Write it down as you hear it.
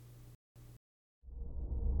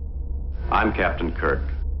I'm Captain Kirk.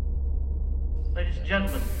 Ladies and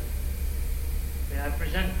gentlemen, may I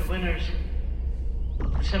present the winners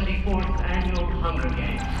of the 74th Annual Hunger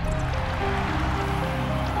Games.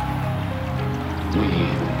 We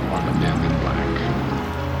are the men in black.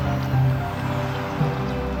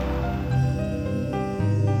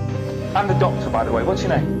 I'm the doctor, by the way. What's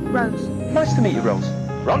your name? Rose. Nice to meet you, Rose.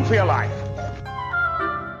 Run for your life.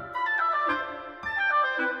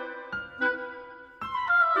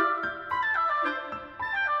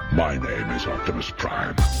 My name is Optimus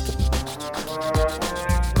Prime.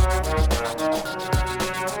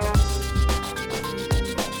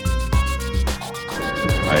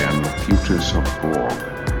 I am the Putus of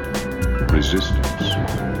Borg. Resistance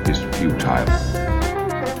is futile.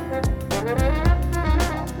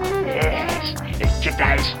 Yes, the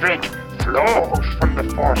Jedi strength flows from the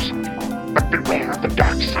Force, but beware of the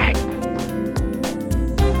dark side.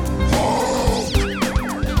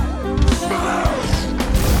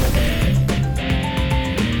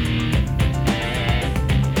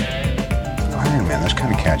 Iron Man, that's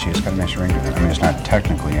kind of catchy. It's got a nice ring to it. I mean, it's not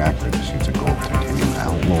technically accurate to say it's a gold titanium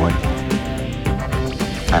alloy.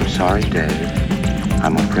 I'm sorry, Dave.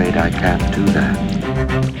 I'm afraid I can't do that.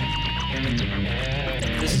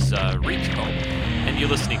 This is Rico, and you're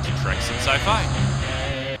listening to Treks in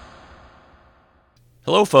Sci-Fi.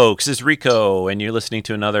 Hello, folks. This is Rico, and you're listening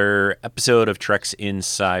to another episode of Treks in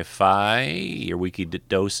Sci-Fi, your weekly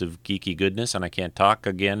dose of geeky goodness. And I can't talk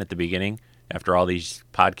again at the beginning after all these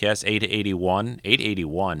podcasts.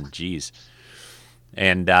 881, geez.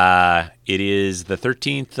 And it is the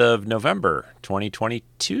 13th of November,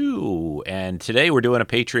 2022. And today we're doing a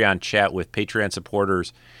Patreon chat with Patreon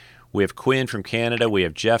supporters. We have Quinn from Canada. We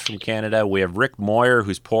have Jeff from Canada. We have Rick Moyer,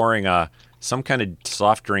 who's pouring some kind of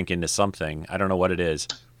soft drink into something. I don't know what it is.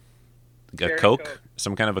 A Coke?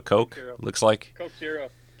 Some kind of a Coke, looks like. Coke Zero.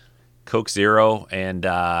 Coke Zero. And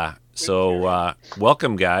so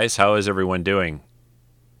welcome, guys. How is everyone doing?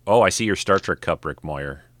 Oh, I see your Star Trek cup, Rick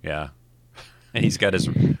Moyer. Yeah. And he's got his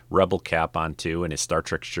Rebel cap on, too, and his Star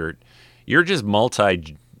Trek shirt. You're just like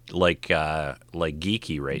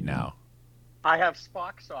geeky right now. I have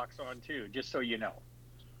Spock socks on, too, just so you know.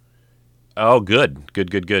 Oh, good.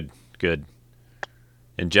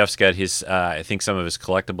 And Jeff's got his, I think, some of his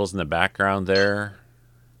collectibles in the background there.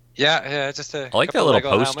 Yeah, just a. I like that little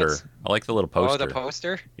Lego poster. Helmets. I like the little poster. Oh, the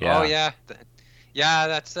poster? Yeah. Oh, yeah. Yeah,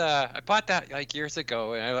 that's. I bought that like years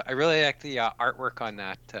ago, and I really like the artwork on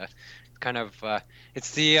that. Kind of.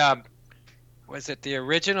 It's the. Was it the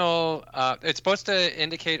original? It's supposed to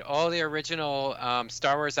indicate all the original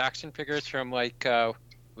Star Wars action figures from like.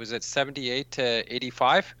 Was it 78 to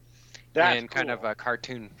 85? That's and kind of a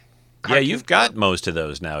cartoon. Yeah, you've got most of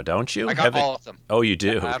those now, don't you? I got all of them. Oh, you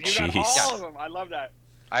do? You got Jeez. all of them. I love that.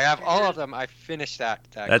 I have all of them. I finished that.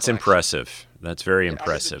 That's collection. Impressive. That's very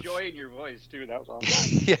impressive. I heard the joy in your voice, too. That was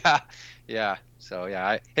awesome. Yeah. So,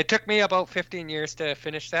 yeah. It took me about 15 years to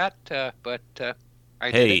finish that, but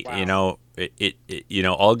I did it. Hey, you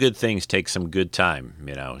know, all good things take some good time,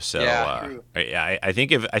 you know. So yeah, I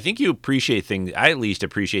think you appreciate things. I at least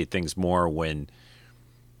appreciate things more when,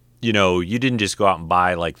 you know, you didn't just go out and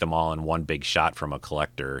buy like them all in one big shot from a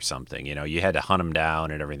collector or something. You know, you had to hunt them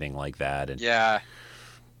down and everything like that. And yeah.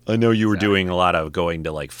 I know you were doing a lot of going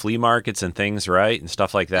to like flea markets and things, right, and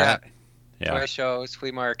stuff like that. Yeah. Toy shows, flea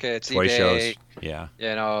markets, toy eBay, shows. Yeah.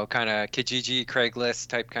 You know, kind of Kijiji, Craigslist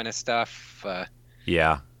type kind of stuff.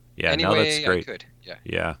 Yeah. Any no, way that's great. I could.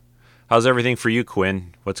 Yeah. How's everything for you,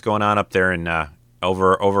 Quinn? What's going on up there and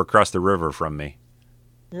over across the river from me?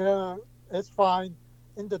 Yeah, it's fine.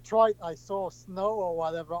 In Detroit, I saw snow or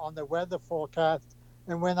whatever on the weather forecast,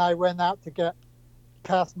 and when I went out to get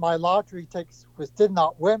cast my lottery tickets, which did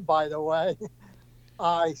not win, by the way,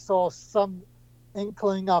 I saw some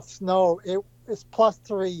inkling of snow. It's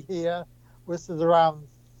 +3 here, which is around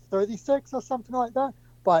 36 or something like that,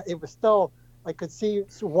 but it was still, I could see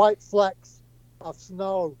white flecks of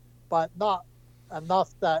snow, but not enough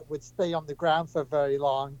that would stay on the ground for very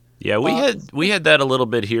long. Yeah, we had that a little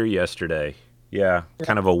bit here yesterday. Yeah,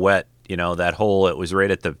 kind of a wet, you know, that hole. It was right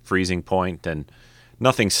at the freezing point, and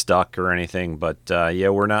nothing stuck or anything. But yeah,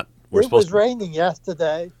 it was raining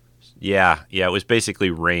yesterday. Yeah, it was basically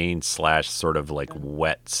rain / sort of like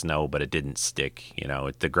wet snow, but it didn't stick. You know,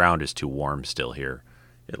 the ground is too warm still here,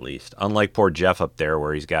 at least. Unlike poor Jeff up there,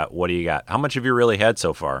 where he's got. What do you got? How much have you really had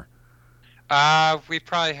so far? We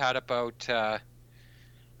probably had about.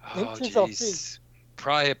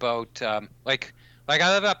 Probably about like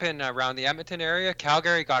I live up in around the Edmonton area.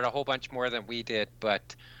 Calgary got a whole bunch more than we did,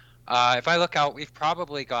 but if I look out, we've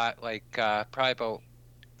probably got like probably about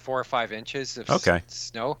 4 or 5 inches of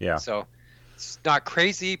snow. Yeah. So it's not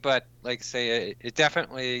crazy, but like I say, it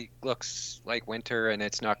definitely looks like winter, and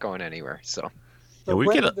it's not going anywhere. So So we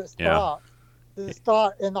when could- did it yeah. start? Did it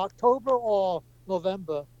start in October or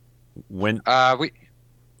November? When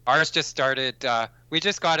ours just started. We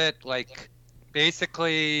just got it like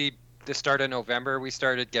basically the start of November. We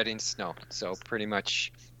started getting snow, so pretty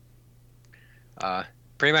much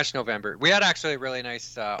November. We had actually a really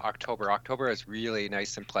nice October. October was really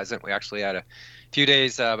nice and pleasant. We actually had a few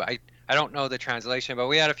days. I don't know the translation, but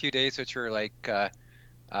we had a few days which were like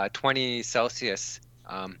 20 Celsius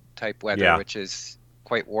type weather, Yeah. which is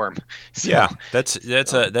quite warm. So, yeah, that's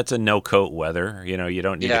a no coat weather. You know, you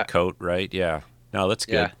don't need Yeah. a coat, right? Yeah. No, that's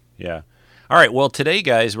good. Yeah. Yeah. All right. Well, today,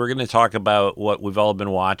 guys, we're going to talk about what we've all been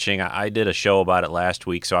watching. I did a show about it last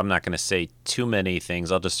week, so I'm not going to say too many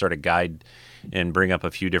things. I'll just sort of guide and bring up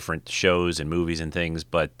a few different shows and movies and things.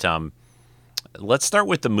 But let's start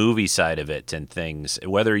with the movie side of it and things.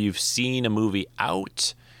 Whether you've seen a movie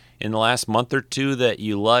out in the last month or two that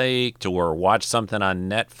you liked or watched something on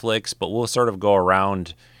Netflix, but we'll sort of go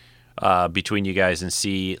around between you guys and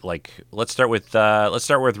see. Like, let's start with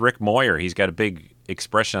Rick Moyer. He's got a big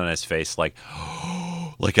expression on his face, like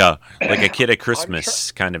a kid at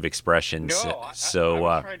Christmas kind of expression. No, I was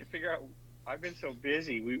trying to figure out. I've been so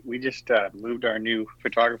busy. We just moved our new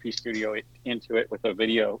photography studio into it with a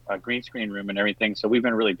green screen room and everything. So we've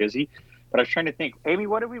been really busy. But I was trying to think, Amy,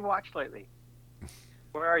 what have we watched lately?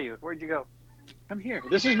 Where are you? Where'd you go? I'm here.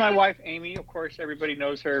 This is my wife, Amy. Of course, everybody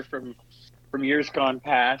knows her from years gone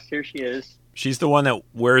past. Here she is. She's the one that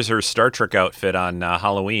wears her Star Trek outfit on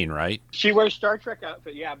Halloween, right? She wears Star Trek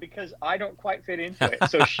outfit, yeah, because I don't quite fit into it,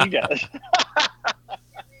 so she does. This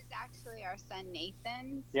is actually our son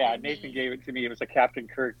Nathan. Yeah, Nathan gave it to me. It was a Captain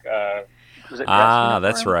Kirk. Was it?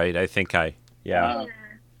 That's right. I think Yeah.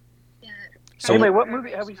 So anyway, what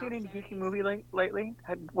movie have we seen? Any geeky movie lately?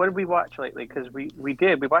 What did we watch lately? Because we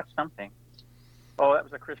watched something. Oh, that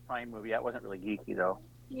was a Chris Pine movie. That wasn't really geeky though.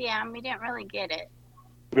 Yeah, we didn't really get it.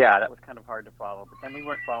 Yeah, that was kind of hard to follow, but then we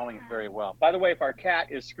weren't following it very well. By the way, if our cat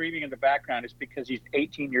is screaming in the background, it's because he's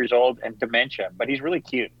 18 years old and dementia, but he's really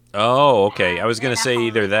cute. Oh, okay. I was going to say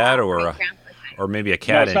either that or maybe a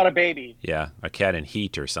cat. No, it's not a baby. Yeah, a cat in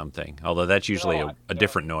heat or something. Although that's usually a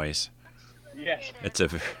different noise. Yes. It's a.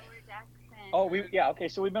 Oh, okay.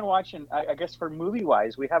 So we've been watching. I guess for movie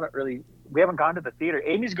wise, we haven't gone to the theater.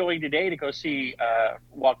 Amy's going today to go see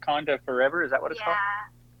Wakanda Forever. Is that what it's called?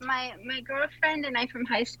 My girlfriend and I from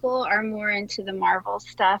high school are more into the Marvel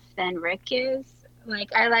stuff than Rick is.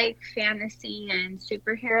 Like, I like fantasy and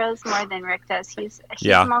superheroes more than Rick does. He's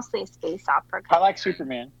mostly a space opera guy. I like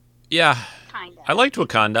Superman. Yeah. Kind of. I liked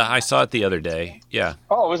Wakanda. I saw it the other day. Yeah.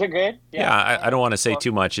 Oh, was it good? Yeah, I don't want to say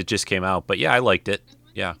too much. It just came out. But yeah, I liked it.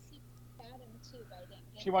 Yeah.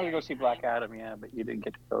 She wanted to go see Black Adam, yeah, but you didn't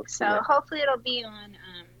get to go. So hopefully it'll be on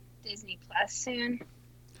Disney Plus soon.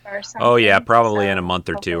 Or something. Oh yeah, probably in a month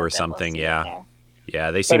or two or something. Yeah, yeah.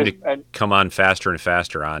 They seem to come on faster and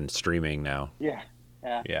faster on streaming now. Yeah.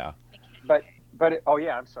 But oh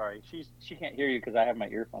yeah, I'm sorry. She can't hear you because I have my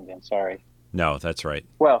earphones in. Sorry. No, that's right.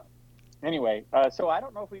 Well, anyway, so I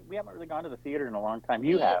don't know if we haven't really gone to the theater in a long time.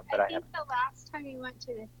 You have, but I haven't. I think the last time we went to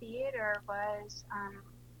the theater was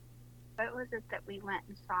what was it that we went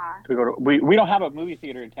and saw? We don't have a movie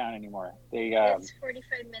theater in town anymore. It's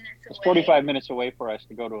 45 minutes away. It's 45 minutes away for us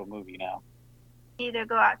to go to a movie now. Either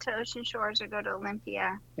go out to Ocean Shores or go to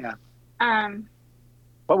Olympia. Yeah.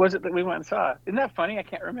 What was it that we went and saw? Isn't that funny? I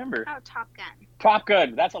can't remember. Oh, Top Gun. Top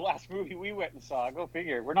Gun. That's the last movie we went and saw. Go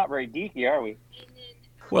figure. We're not very geeky, are we?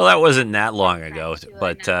 Well, that wasn't that long ago,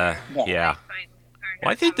 but yeah.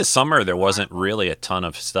 Well, I think this summer there wasn't really a ton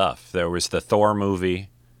of stuff. There was the Thor movie.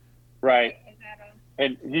 Right.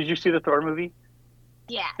 And did you see the Thor movie?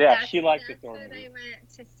 Yeah. Yeah, she liked the Thor movie. I went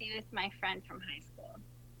to see with my friend from high school.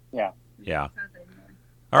 Yeah. Yeah.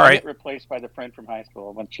 All right. Get replaced by the friend from high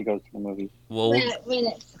school when she goes to the movie. Well, when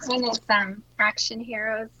it's action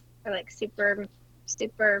heroes or like super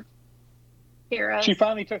heroes. She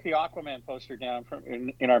finally took the Aquaman poster down from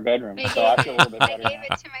in our bedroom, so I feel a little bit better. I gave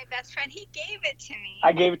it to my best friend. He gave it to me.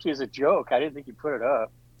 I gave it to you as a joke. I didn't think you put it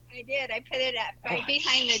up. I did. I put it right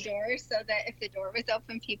behind the door so that if the door was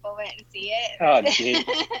open, people wouldn't see it. Oh, geez.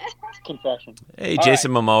 Confession. Hey,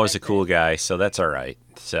 Jason Momoa is a cool guy, so that's all right.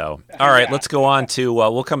 So, all right, let's go on to.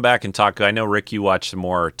 We'll come back and talk. I know Rick, you watch some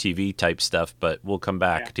more TV type stuff, but we'll come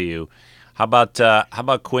back to you. How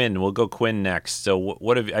about Quinn? We'll go Quinn next. So,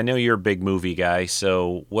 what have I know you're a big movie guy.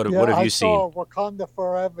 So, what have you seen? I saw Wakanda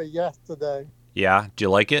Forever yesterday. Yeah, do you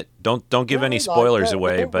like it? Don't give any spoilers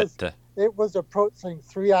away, but. It was approaching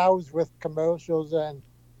 3 hours with commercials and.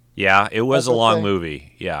 Yeah, it was a long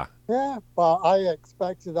movie. Yeah. Yeah, but I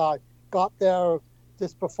expected got there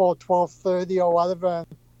just before 12:30 or whatever, and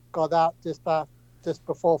got out just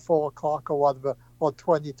before 4 o'clock or whatever, or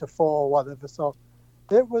 20 to 4 or whatever. So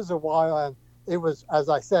it was a while, and it was, as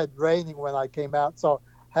I said, raining when I came out. So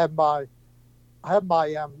I had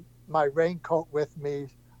my raincoat with me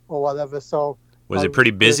or whatever. So was it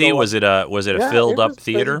pretty busy? Was it a filled up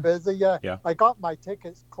theater? Busy, yeah. I got my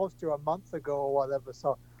tickets close to a month ago or whatever.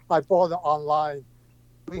 So I bought it online.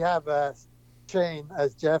 We have a chain,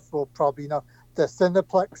 as Jeff will probably know, the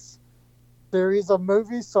Cineplex series of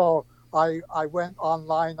movies. So I went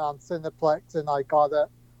online on Cineplex and I got it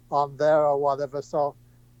on there or whatever. So,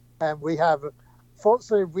 and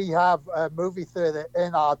fortunately we have a movie theater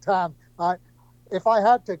in our town. If I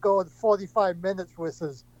had to go 45 minutes, which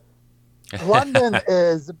is London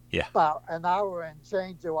is about an hour and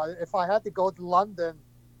change. If I had to go to London,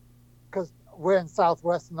 because we're in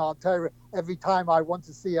southwestern Ontario, every time I want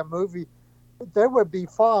to see a movie, there would be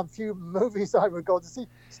far and few movies I would go to see.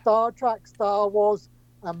 Star Trek, Star Wars,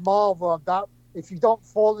 and Marvel. And that, if you don't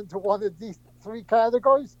fall into one of these three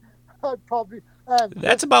categories, I'd probably.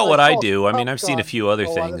 That's about what I do. I mean, I've seen a few other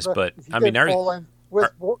things, but I mean, with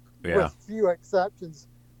few exceptions,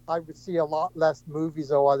 I would see a lot less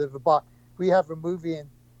movies or whatever. But we have a movie in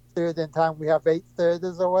theater in town. We have 8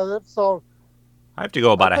 theaters or whatever. So I have to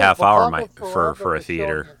go about a half hour for a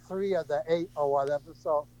theater. 3 of the 8 or whatever.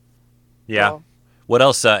 So yeah. What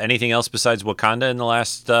else? Anything else besides Wakanda in the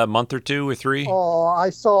last month or 2 or 3? Oh, I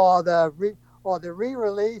saw the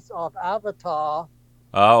re-release of Avatar.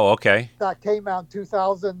 Oh, okay. That came out in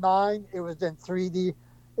 2009. It was in 3D.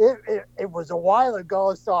 It was a while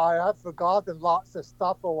ago, so I had forgotten lots of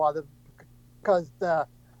stuff or whatever, because the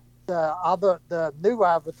new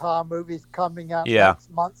Avatar movie's coming out next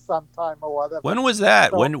month sometime or whatever. When was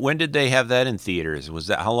that? So, when did they have that in theaters? Was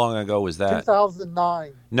that, how long ago was that?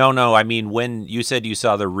 2009. No. I mean, when you said you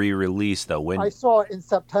saw the re-release though, when? I saw it in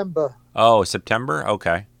September. Oh, September.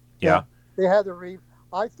 Okay. Yeah. They had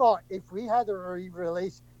I thought if we had a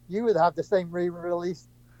re-release, you would have the same re-release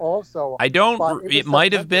also. I don't. It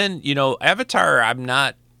might have been. Avatar. I'm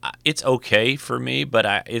not. It's okay for me, but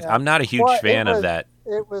I'm not a huge fan of that.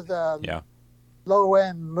 It was a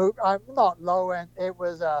low-end movie. Not low-end. It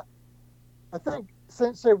was I think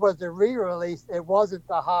since it was a re-release, it wasn't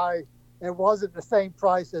it wasn't the same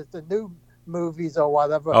price as the new movies or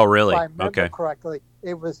whatever. Oh, really? If I remember correctly,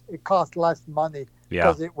 it cost less money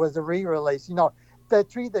because it was a re-release. They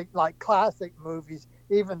treat it like classic movies,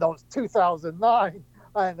 even though it's 2009,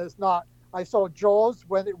 and it's not. I saw Jaws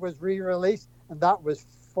when it was re-released, and that was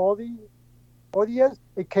 40 years.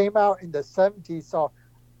 It came out in the 70s, so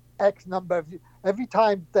X number of. Every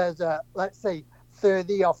time there's let's say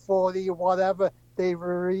 30 or 40 or whatever, they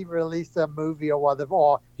re-release a movie or whatever,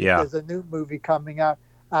 or there's a new movie coming out.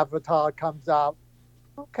 Avatar comes out.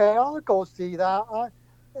 Okay, I'll go see that.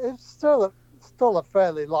 It's still a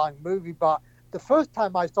fairly long movie, but the first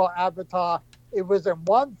time I saw Avatar, it was in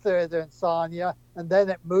one theater in Sarnia, and then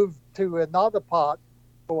it moved to another part.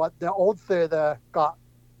 But the old theater got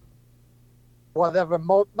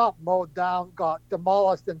not mowed down, got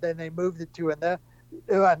demolished, and then they moved it to a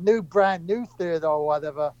brand new theater or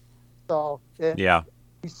whatever. So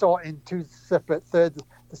we saw it in 2 separate theaters.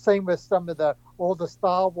 The same with some of the older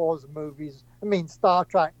Star Wars movies. Star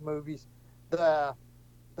Trek movies. The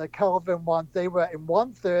Kelvin ones, they were in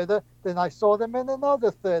one theater, then I saw them in another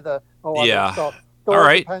theater. So all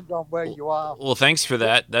right. Depends on where you are. Well, thanks for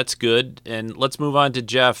that. That's good. And let's move on to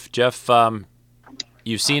Jeff. Jeff,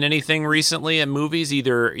 you've seen anything recently in movies,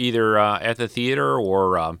 either at the theater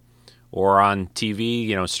or on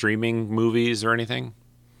TV, streaming movies or anything?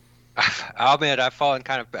 I'll admit I've fallen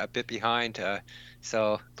kind of a bit behind.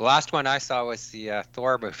 So the last one I saw was the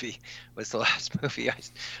Thor movie. Was the last movie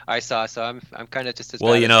I saw. So I'm kind of just as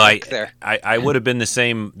well. There. I would have been the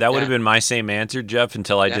same. That would have been my same answer, Jeff,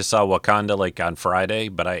 until I just saw Wakanda on Friday.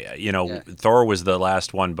 But Thor was the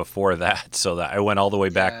last one before that, so that I went all the way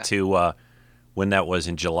back to when that was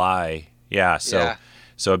in July. Yeah.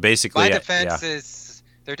 So basically, my defense is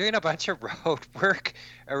they're doing a bunch of road work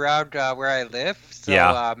around where I live.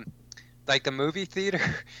 So like the movie theater,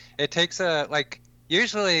 it takes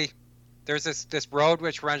usually there's this road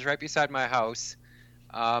which runs right beside my house,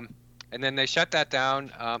 and then they shut that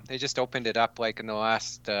down. They just opened it up in the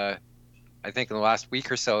last in the last week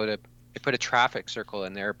or so. They put a traffic circle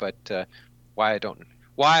in there, but I don't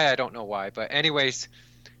know why. But anyways,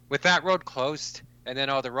 with that road closed and then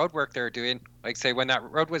all the road work they're doing, say when that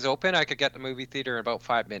road was open, I could get the movie theater in about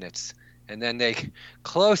 5 minutes, and then they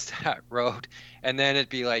closed that road, and then it'd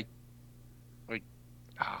be like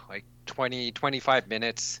 25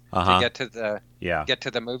 minutes Uh-huh. to get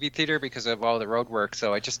to the movie theater because of all the road work.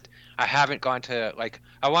 So I haven't gone to, like,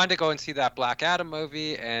 I wanted to go and see that Black Adam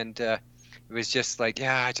movie, and it was just like,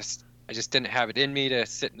 I just didn't have it in me to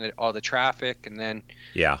sit in all the traffic. And then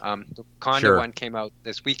the Conda one came out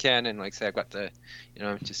this weekend, and like I said, I've got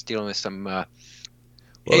just dealing with some well,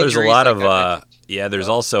 there's a lot of there's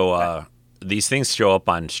also these things show up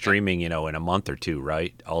on streaming, in a month or two,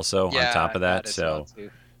 right? Also on top of that. So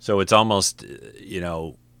it's almost,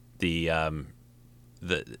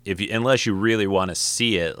 unless you really want to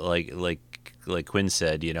see it, like Quinn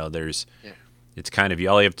said, it's kind of,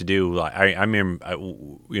 all you have to do. I mean,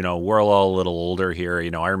 we're all a little older here.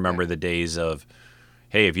 I remember the days of,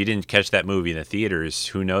 hey, if you didn't catch that movie in the theaters,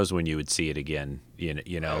 who knows when you would see it again?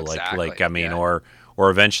 Exactly. Or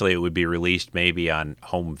eventually it would be released maybe on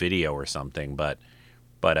home video or something. But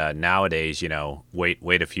nowadays,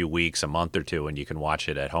 wait a few weeks, a month or two, and you can watch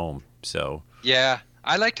it at home. So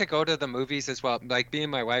I like to go to the movies as well. Like, me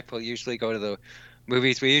and my wife will usually go to the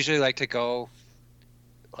movies. We usually like to go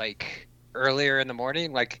like earlier in the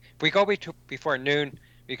morning. Like, we go before noon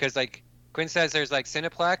because, like Quinn says, there's like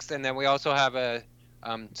Cineplex, and then we also have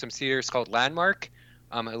some theaters called Landmark,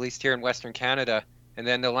 at least here in Western Canada. And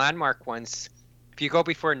then the Landmark ones, if you go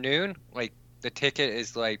before noon, like, the ticket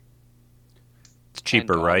is like, it's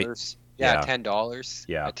cheaper, $10. right? Yeah,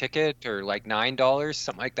 $10 a ticket, or like $9,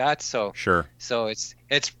 something like that. So sure. So it's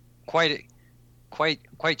quite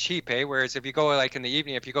cheap, eh? Whereas if you go like in the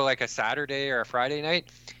evening, if you go like a Saturday or a Friday night,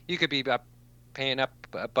 you could be paying up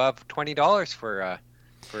above $20 for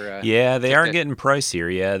yeah, they are getting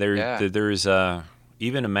pricier. Yeah, there's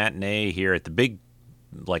even a matinee here at the big,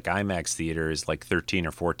 like, IMAX theater is like $13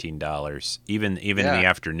 or $14. Even in the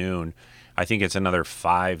afternoon, I think it's another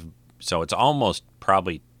 $5. So it's almost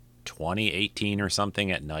probably 18 or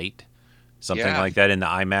something at night, something like that in the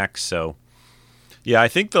IMAX. So yeah, I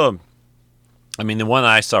think the one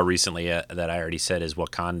I saw recently that I already said is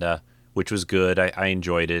Wakanda, which was good. I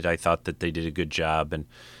enjoyed it. I thought that they did a good job, and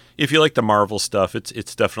if you like the Marvel stuff,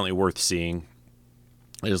 it's definitely worth seeing.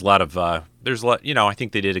 There's a lot. I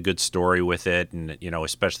think they did a good story with it, and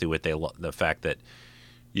especially with the fact that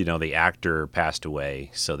the actor passed away,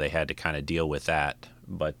 so they had to kind of deal with that.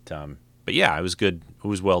 But yeah, it was good. It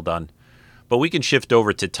was well done. But we can shift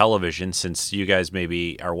over to television, since you guys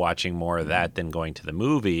maybe are watching more of that than going to the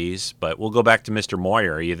movies. But we'll go back to Mr.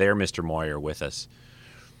 Moyer. Are you there, Mr. Moyer, with us?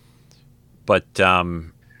 But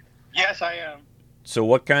yes, I am. So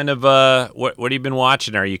what kind of what have you been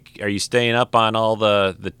watching? Are you staying up on all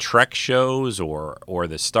the Trek shows or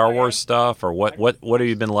the Star Wars stuff, or what have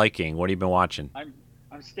you been liking? What have you been watching? I'm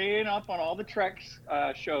staying up on all the Trek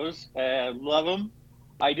shows. Love them.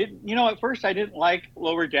 I didn't, at first I didn't like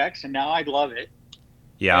Lower Decks, and now I love it.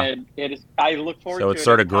 Yeah. And I look forward to it. So it's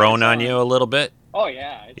sort of grown on you a little bit? Oh,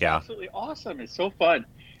 yeah. It's absolutely awesome. It's so fun.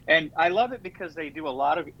 And I love it because they do a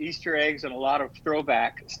lot of Easter eggs and a lot of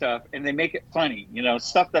throwback stuff, and they make it funny,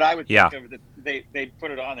 stuff that I would think of, that they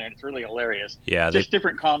put it on there, and it's really hilarious. Yeah. Just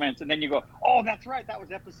different comments, and then you go, oh, that's right, that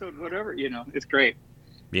was episode whatever, it's great.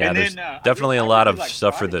 Yeah, and there's then, definitely a lot of like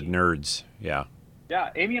stuff Prodigy. for the nerds. Yeah. Yeah,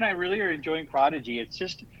 Amy and I really are enjoying Prodigy. It's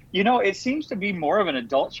just, it seems to be more of an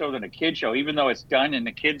adult show than a kid show, even though it's done in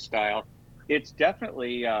the kid style. It's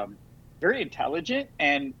definitely very intelligent,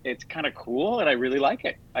 and it's kind of cool, and I really like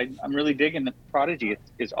it. I'm really digging the Prodigy.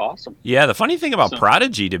 It's awesome. Yeah, the funny thing about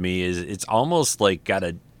Prodigy to me is it's almost like got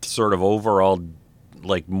a sort of overall,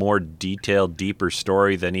 like, more detailed, deeper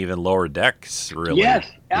story than even Lower Decks, really. Yes,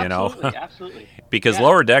 absolutely, absolutely. Because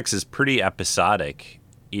Lower Decks is pretty episodic.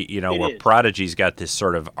 Where Prodigy's got this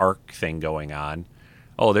sort of arc thing going on.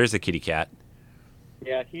 Oh, there's the kitty cat.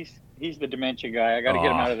 Yeah, he's the dementia guy. I got to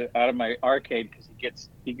get him out of my arcade because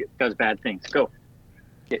he does bad things. Go.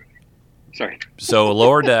 Sorry. So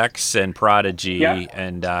Lower Decks and Prodigy,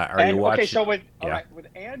 and are you watching? Okay, so with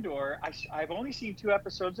Andor, I've only seen 2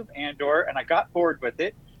 episodes of Andor, and I got bored with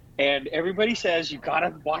it. And everybody says you got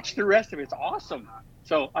to watch the rest of it. It's awesome.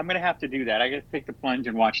 So I'm going to have to do that. I got to take the plunge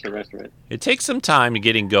and watch the rest of it. It takes some time to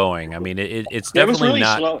getting going. I mean, it's definitely really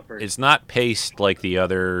not. Slow at first. It's not paced like the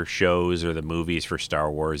other shows or the movies for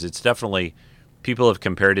Star Wars. It's definitely, people have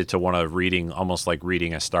compared it to almost like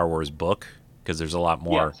reading a Star Wars book, because there's a lot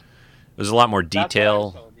more. Yes. There's a lot more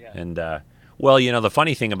detail. Told, yeah. And the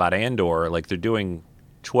funny thing about Andor, like, they're doing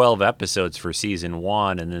 12 episodes for season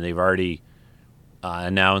 1, and then they've already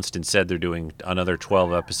announced and said they're doing another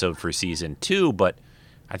 12 episode for season 2, but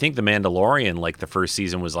I think The Mandalorian, like, the first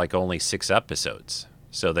season was like only 6 episodes.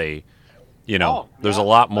 So they, there's a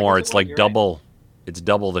lot more. It's like double. Right. It's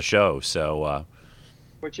double the show. So,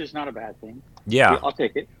 which is not a bad thing. Yeah, I'll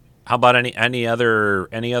take it. How about any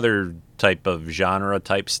other type of genre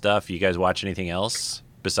type stuff? You guys watch anything else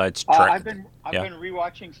besides Trek? I've been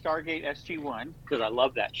rewatching Stargate SG-1 because I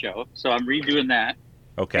love that show. So I'm redoing that.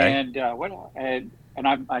 Okay. And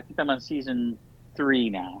I think I'm on season 3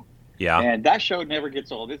 now. Yeah. And that show never gets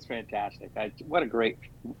old. It's fantastic. What a great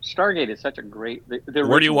Stargate is such a great.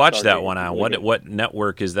 Where do you watch Stargate that one on? really What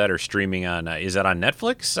network is that or streaming on? Is that on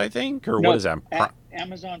Netflix? I think, or No, what is that?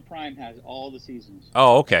 Amazon Prime has all the seasons.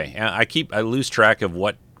 Oh, okay. I lose track of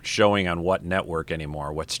what showing on what network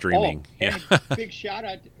anymore. What streaming? And big shout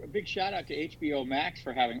out to HBO Max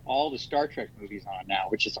for having all the Star Trek movies on now,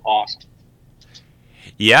 which is awesome.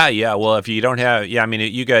 Yeah. Well, if you don't have, I mean,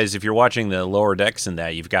 you guys, if you're watching the Lower Decks and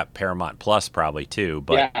that, you've got Paramount Plus probably too.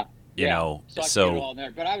 But you know, so all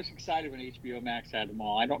there. But I was excited when HBO Max had them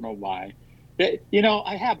all. I don't know why.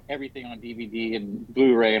 I have everything on DVD and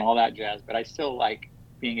Blu-ray and all that jazz, but I still like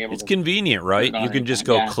being able. It's convenient, right? You can just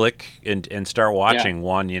go click and start watching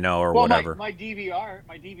one, or whatever. My DVR.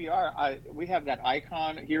 We have that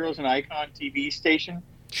Icon Heroes and Icon TV station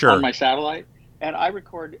on my satellite. And I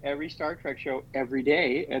record every Star Trek show every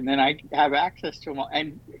day, and then I have access to them all.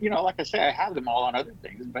 And, like I say, I have them all on other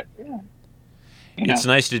things, but, It's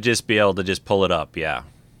nice to just be able to just pull it up, Yeah,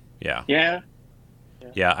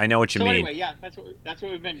 I know what you mean. Anyway, that's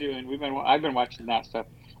what we've been doing. I've been watching that stuff.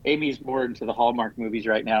 Amy's more into the Hallmark movies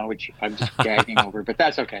right now, which I'm just gagging over, but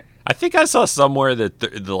that's okay. I think I saw somewhere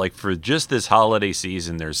that, like, for just this holiday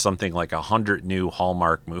season, there's something like 100 new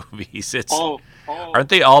Hallmark movies. Aren't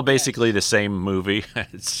they all basically the same movie?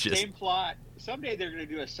 It's just same plot. Someday they're going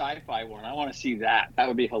to do a sci-fi one. I want to see that. That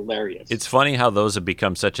would be hilarious. It's funny how those have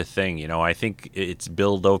become such a thing. I think it's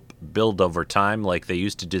build over time. Like they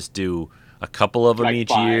used to just do a couple of them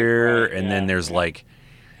each year, right, and then there's like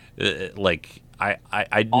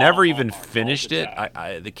I never even finished it.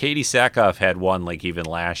 The Katie Sackhoff had one like even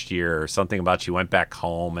last year or something about she went back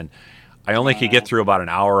home, and I only could get through about an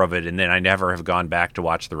hour of it, and then I never have gone back to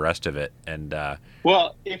watch the rest of it. And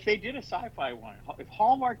well, if they did a sci-fi one, if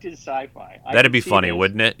Hallmark did sci-fi, that'd be funny,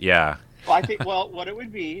 wouldn't it? Yeah. Well, I think. Well, what it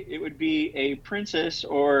would be a princess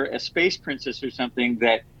or a space princess or something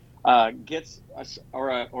that gets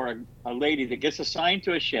a lady that gets assigned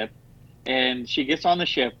to a ship, and she gets on the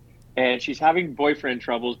ship. And she's having boyfriend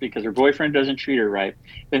troubles because her boyfriend doesn't treat her right.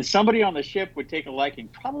 Then somebody on the ship would take a liking,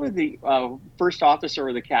 probably the first officer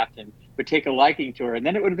or the captain would take a liking to her. And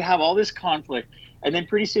then it would have all this conflict. And then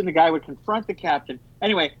pretty soon the guy would confront the captain.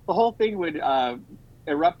 Anyway, the whole thing would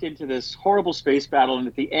erupt into this horrible space battle. And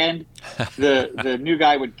at the end, the new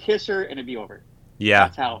guy would kiss her and it'd be over. Yeah.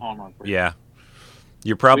 That's how Hallmark works. Yeah.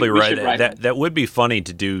 You're probably right. That would be funny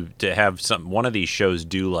to have one of these shows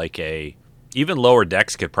do like even Lower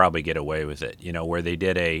Decks could probably get away with it, where they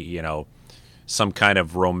did some kind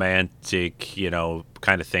of romantic,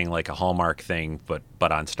 kind of thing like a Hallmark thing,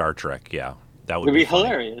 but on Star Trek. Yeah, that would be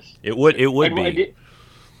hilarious. It would be.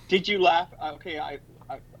 Did you laugh? Okay,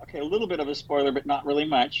 a little bit of a spoiler, but not really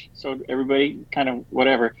much. So everybody kind of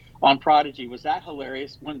whatever. On Prodigy, was that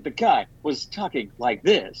hilarious when the guy was talking like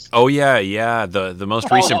this? Oh yeah. The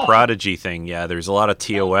most recent Prodigy thing. Yeah, there's a lot of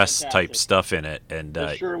TOS type stuff in it, and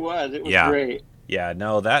it sure was. It was great. Yeah,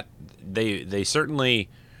 no, that they certainly.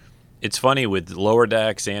 It's funny with Lower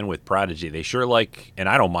Decks and with Prodigy. They sure like, and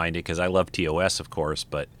I don't mind it because I love TOS, of course,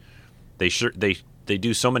 but they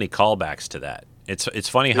do so many callbacks to that. It's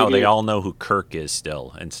funny how they all know who Kirk is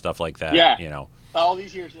still and stuff like that. Yeah. All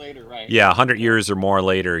these years later, right? Yeah, 100 years or more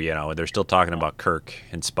later, they're still talking about Kirk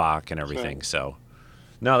and Spock and everything. Right. So,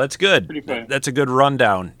 no, that's good. Pretty fun. That's a good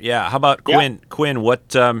rundown. Yeah. How about Quinn? Yeah. Quinn,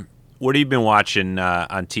 what have you been watching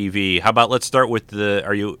on TV? How about let's start with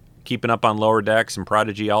are you keeping up on Lower Decks and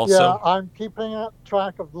Prodigy also? Yeah, I'm keeping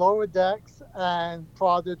track of Lower Decks and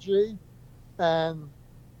Prodigy, and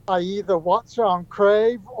I either watch it on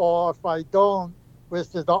Crave or if I don't,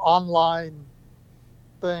 which is the online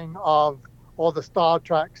thing of all the Star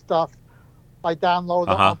Trek stuff, I download it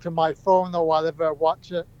onto my phone or whatever,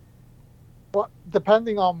 watch it. But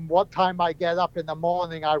depending on what time I get up in the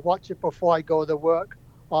morning, I watch it before I go to work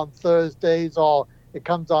on Thursdays, or it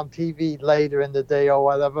comes on TV later in the day or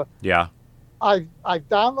whatever. Yeah. I've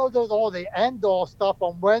downloaded all the Endor stuff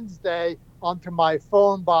on Wednesday onto my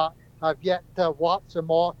phone, but I've yet to watch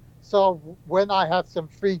them all. So when I have some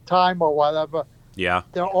free time or whatever,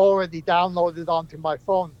 they're already downloaded onto my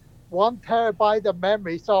phone. 1 terabyte of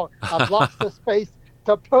memory, so I've lost the space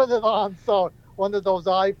to put it on. So one of those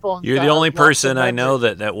iPhones. You're the only person I know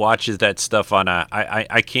that watches that stuff on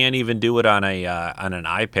I can't even do it on an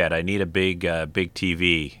iPad. I need a big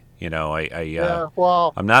TV. I'm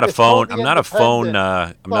not a phone. I'm not a phone.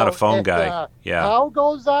 I'm not a phone guy. Power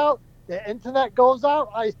goes out. the internet goes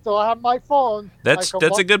out, I still have my phone. That's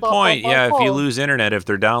a good point. Yeah, if you lose internet, if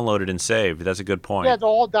they're downloaded and saved, that's a good point. Yeah, they're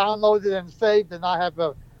all downloaded and saved, and I have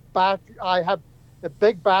a battery. I have a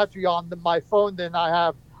big battery on my phone. Then I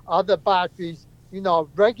have other batteries,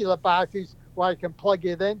 regular batteries where I can plug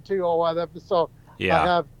it into or whatever. So I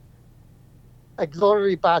have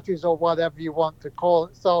auxiliary batteries or whatever you want to call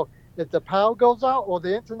it. So if the power goes out or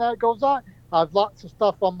the internet goes out, I have lots of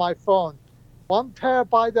stuff on my phone. 1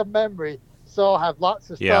 terabyte of memory, so I have lots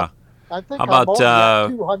of stuff. I think I'm only at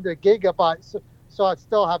 200 gigabytes, so I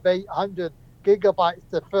still have 800 gigabytes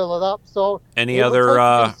to fill it up. So any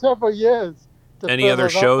other several years. Any other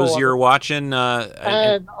shows you're watching?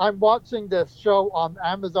 And I'm watching this show on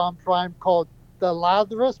Amazon Prime called The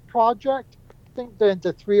Lazarus Project. I think they're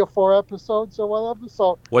into 3 or 4 episodes or whatever.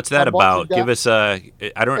 So what's that about? Give us a.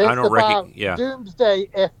 I don't recognize. Yeah. Doomsday.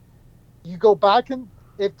 If you go back and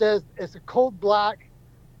it's a cold black,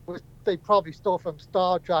 which they probably stole from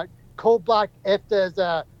Star Trek. Cold black. If there's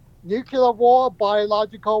a nuclear war,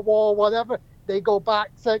 biological war, whatever, they go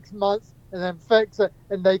back 6 months and then fix it,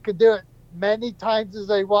 and they can do it many times as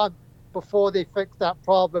they want before they fix that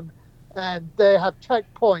problem. And they have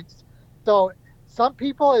checkpoints. So some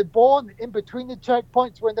people are born in between the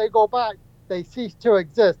checkpoints. When they go back, they cease to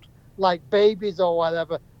exist, like babies or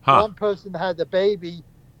whatever. One person had a baby,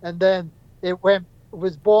 and then it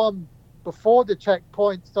was born before the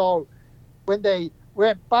checkpoint. So when they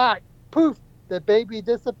went back, poof, the baby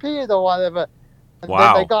disappeared or whatever. And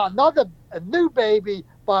then they got a new baby,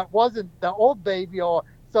 but it wasn't the old baby. Or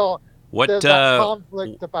so there's that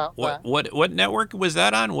conflict about that. What network was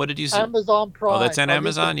that on? What did you say? Amazon Prime. Oh, that's on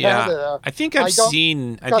Amazon. Yeah, I think I've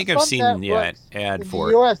seen the ad for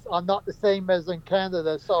it. The U.S. are not the same as in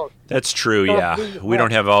Canada, so that's true. Yeah, we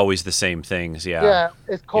don't have always the same things. Yeah. Yeah,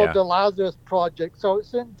 it's called the Lazarus Project, so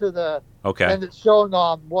it's into the and it's shown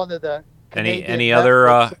on one of the. Any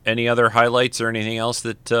other highlights or anything else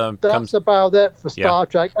that That's about it for Star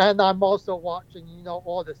Trek, and I'm also watching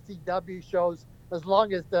all the CW shows. As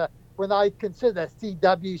long as when I consider a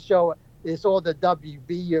CW show, it's all the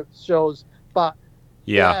WB shows. But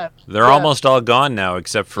they're almost all gone now,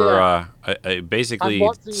 except for basically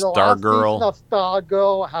Stargirl. Of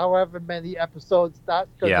Stargirl, however many episodes that's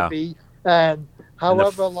going to be, and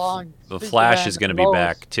however long. The Flash is going to be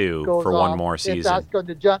back too for one more season. If that's going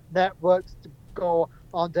to jump networks to go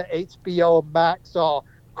onto HBO Max or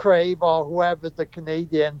Crave or whoever the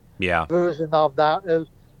Canadian version of that is,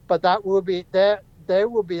 but that will be there. There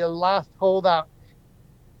will be a last holdout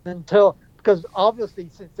because obviously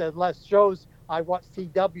since there's less shows, I watch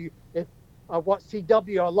CW. I watch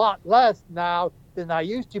CW a lot less now than I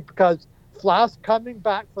used to because Flash coming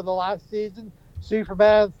back for the last season,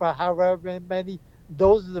 Superman for however many.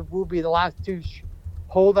 Those will be the last 2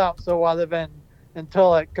 holdouts or whatever,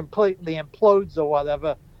 until it completely implodes or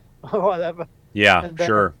whatever. Yeah, and then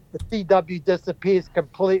sure. The CW disappears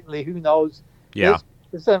completely. Who knows? Yeah.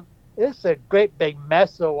 It's a great big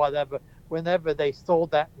mess or whatever. Whenever they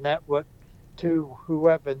sold that network to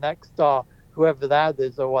whoever Nexstar, whoever that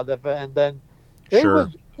is or whatever, and then it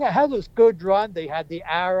had this good run. They had the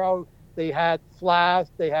Arrow, they had Flash,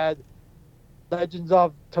 they had Legends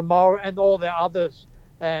of Tomorrow, and all the others,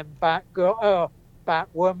 and Batwoman,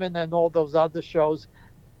 and all those other shows.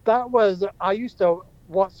 I used to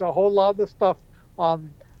watch a whole lot of stuff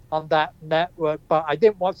on that network, but I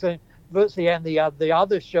didn't watch virtually any of the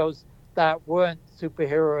other shows that weren't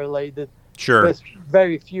superhero related. Sure. There's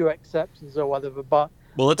very few exceptions or whatever. But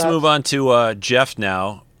let's move on to Jeff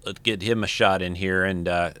now. Let's get him a shot in here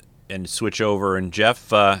and switch over. And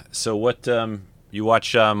Jeff, so what? You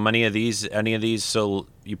watch any of these? So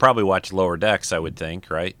you probably watch Lower Decks, I would think,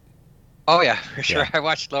 right? Oh yeah, for sure. I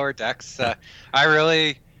watched Lower Decks. I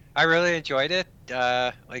really enjoyed it.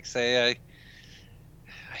 I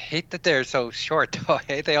hate that they're so short, though.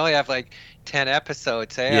 They only have 10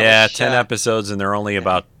 episodes. 10 episodes, and they're only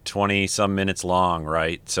about 20-some minutes long,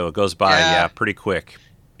 right? So it goes by, pretty quick.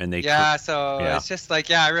 And it's just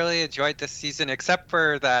I really enjoyed this season, except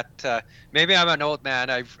for that. Maybe I'm an old man.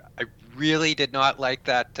 I really did not like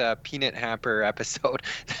that peanut hamper episode.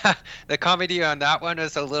 The comedy on that one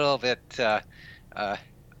was a little bit. Was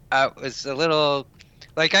a little.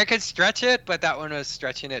 I could stretch it, but that one was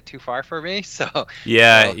stretching it too far for me. So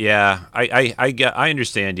I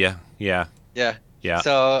understand you. Yeah.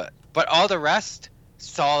 So, but all the rest,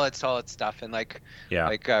 solid stuff, and like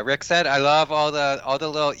Rick said, I love all the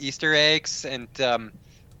little Easter eggs and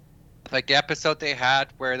like the episode they had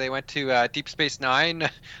where they went to Deep Space Nine.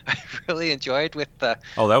 I really enjoyed with the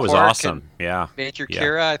that was Quark awesome. Yeah, Major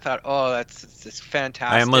Kira. I thought, that's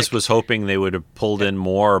fantastic. I almost was hoping they would have pulled in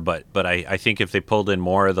more, but I think if they pulled in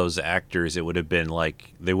more of those actors, it would have been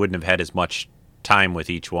like they wouldn't have had as much time with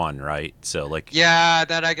each one, right? So like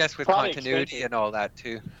that I guess with Probably continuity expensive. and all that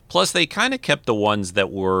too. plus they kind of kept the ones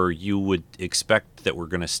that were you would expect that were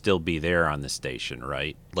going to still be there on the station,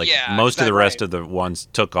 right? Like most of the rest of the ones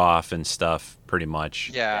took off and stuff pretty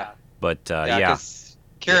much. Yeah. But 'cause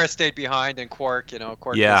Kira stayed behind, and Quark,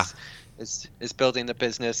 Quark is building the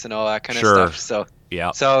business and all that kind of stuff.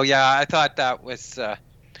 So I thought that was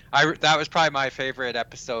that was probably my favorite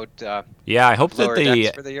episode. I hope that Lower they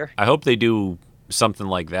Decks for the year. I hope they do something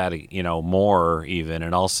like that, more even,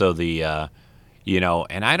 and also the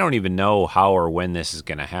and I don't even know how or when this is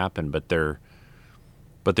going to happen, but they're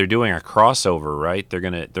doing a crossover, right? They're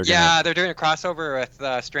doing a crossover with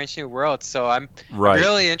Strange New Worlds, so I'm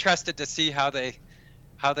really interested to see how they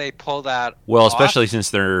pull that off. Especially since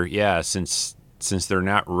they're since they're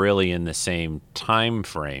not really in the same time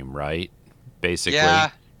frame, right? Basically.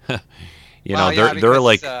 They're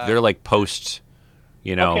like post,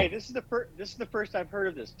 Okay, this is the first I've heard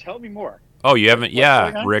of this. Tell me more. Oh, you haven't?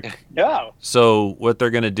 Yeah, Rick. No. So what they're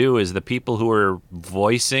going to do is the people who are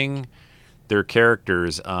voicing their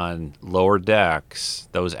characters on Lower Decks,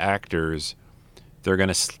 those actors, they're going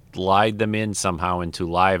to slide them in somehow into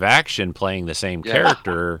live action playing the same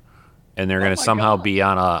character, and they're going to somehow be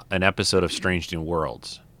on an episode of Strange New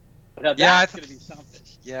Worlds. Now that's going to be something.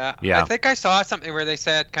 Yeah, I think I saw something where they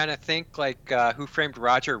said kind of think like Who Framed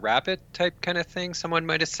Roger Rabbit type kind of thing. Someone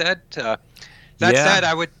might have said. That said,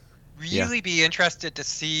 I would really be interested to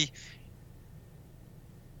see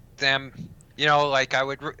them. I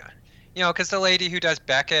would, because the lady who does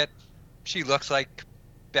Beckett, she looks like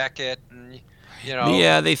Beckett, and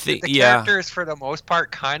they think the characters for the most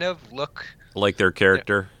part kind of look like their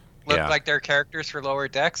character. Like their characters for Lower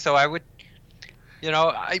Decks. So I would.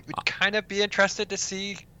 I would kind of be interested to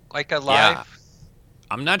see like a live. Yeah.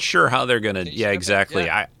 I'm not sure how they're gonna. Yeah, exactly.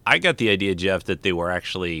 Yeah. I got the idea, Jeff, that they were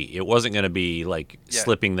actually. It wasn't going to be like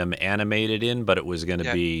slipping them animated in, but it was going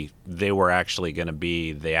to be. They were actually going to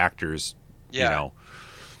be the actors.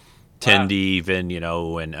 Tendi,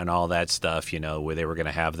 and all that stuff. Where they were going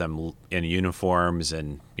to have them in uniforms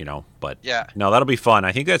and But no, that'll be fun.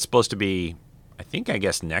 I think that's supposed to be. I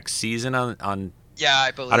guess next season on. Yeah,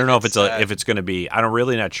 I believe. I don't know if it's going to be. I'm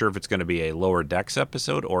really not sure if it's going to be a Lower Decks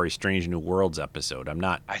episode or a Strange New Worlds episode. I'm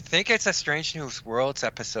not. I think it's a Strange New Worlds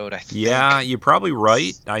episode. I think. Yeah, you're probably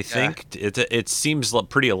right. I think it seems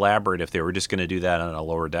pretty elaborate if they were just going to do that on a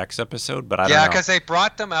Lower Decks episode, but I don't know. Yeah, because they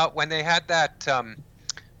brought them out when they had that. I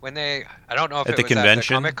don't know if at it the was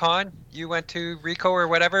convention? at the Comic-Con you went to, Rico, or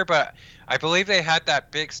whatever, but I believe they had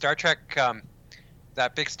that big Star Trek.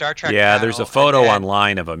 Yeah, there's a photo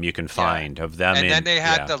online of them you can find of them. And then they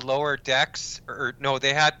had the Lower Decks,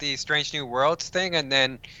 they had the Strange New Worlds thing, and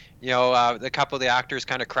then a couple of the actors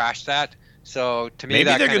kind of crashed that. So to me,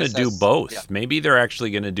 maybe they're going to do both. Yeah. Maybe they're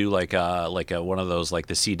actually going to do like a one of those like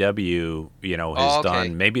the CW has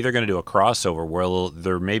done. Maybe they're going to do a crossover where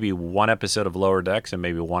there may be one episode of Lower Decks and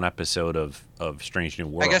maybe one episode of Strange New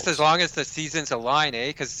Worlds. I guess as long as the seasons align,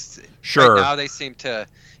 because right now they seem to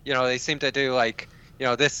do like.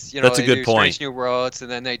 That's a good point. Strange New Worlds, and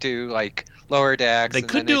then they do like Lower Decks. They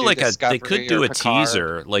could do a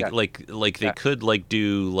teaser, they could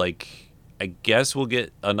do I guess we'll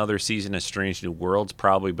get another season of Strange New Worlds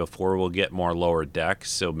probably before we'll get more Lower Decks.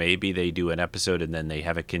 So maybe they do an episode and then they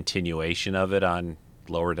have a continuation of it on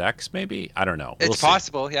Lower Decks. Maybe I don't know. It's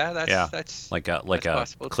possible, yeah. That's like a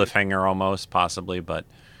cliffhanger almost, possibly. But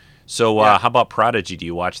so how about Prodigy? Do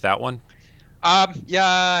you watch that one?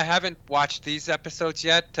 I haven't watched these episodes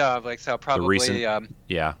yet. So I'll probably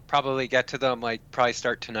probably get to them. Probably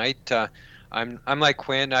start tonight. I'm like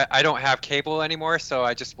Quinn. I don't have cable anymore, so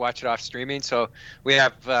I just watch it off streaming. So we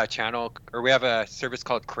have we have a service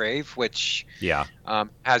called Crave, which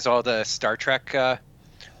has all the Star Trek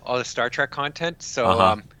content.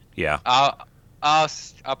 So I'll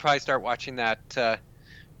probably start watching that.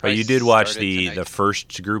 But you did watch the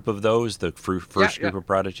first group of those, the first group of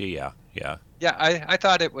Prodigy, yeah. Yeah, I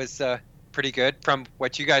thought it was pretty good. From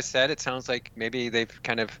what you guys said, it sounds like maybe they've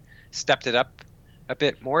kind of stepped it up a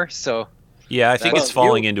bit more. So yeah, I think it's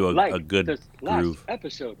falling into a good groove. Last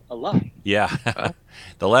episode alive. Yeah,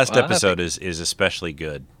 the last episode is especially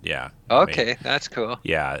good. Yeah. Okay, that's cool.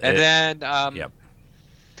 Yeah, and then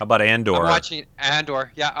How about Andor? I'm watching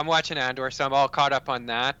Andor. Yeah, I'm watching Andor, so I'm all caught up on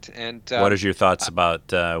that. And what is your thoughts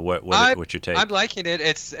about what's your take? I'm liking it.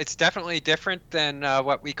 It's definitely different than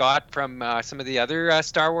what we got from some of the other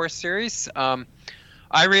Star Wars series. I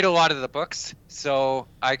read a lot of the books, so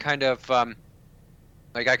I kind of know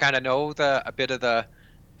a bit of the,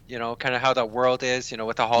 kind of how the world is,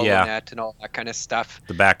 with the HoloNet and all that kind of stuff.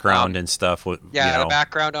 The background and stuff. The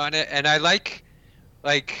background on it, and I like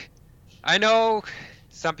I know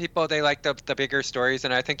some people, they like the bigger stories,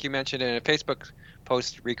 and I think you mentioned in a Facebook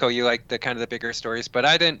post, Rico, you like the kind of the bigger stories, but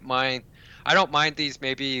I don't mind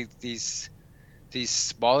these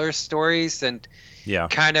smaller stories and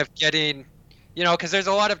kind of getting, because there's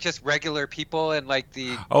a lot of just regular people and like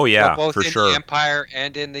the both for in sure. the Empire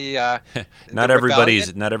and in the not everybody's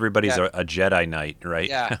a Jedi Knight, right?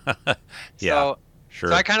 Yeah. Yeah. Sure.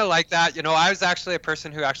 So I kind of like that. I was actually a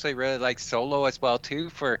person who actually really liked Solo as well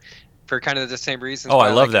too, for kind of the same reasons. Oh,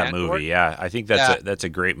 I love that movie. Yeah, I think that's a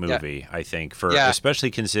great movie. I think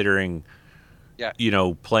especially considering,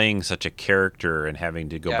 playing such a character and having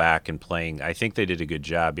to go back and playing. I think they did a good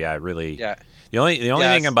job. Yeah, really. Yeah. The only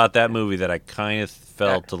thing about that movie that I kind of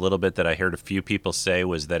felt a little bit, that I heard a few people say,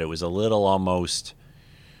 was that it was a little almost,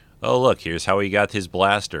 oh, look, here's how he got his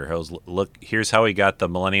blaster. Here's how he got the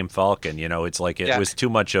Millennium Falcon. It's like it was a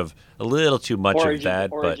little too much of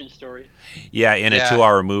that. Origin story. Yeah, in a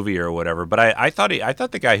 2-hour movie or whatever. But I thought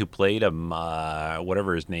the guy who played him,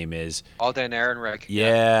 whatever his name is, Alden Ehrenreich.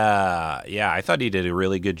 Yeah, I thought he did a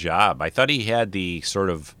really good job. I thought he had the sort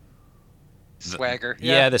of swagger.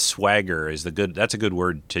 The swagger is that's a good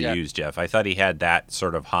word to use, Jeff. I thought he had that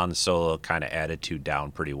sort of Han Solo kind of attitude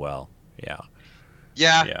down pretty well. Yeah.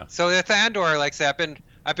 Yeah. So with Andor, like I said,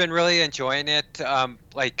 I've been really enjoying it.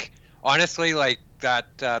 Honestly, that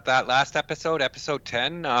last episode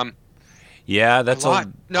 10. That's a lot.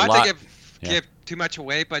 Not to give too much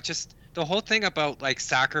away, but just the whole thing about like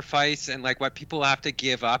sacrifice and like what people have to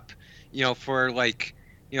give up, for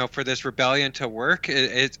for this rebellion to work.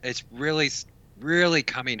 It's really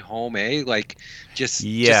coming home, eh? Like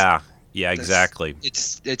exactly.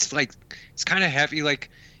 It's like it's kind of heavy, like.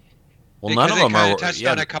 Well, none of them are touched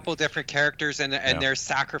on a couple different characters and their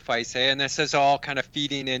sacrifice, and this is all kind of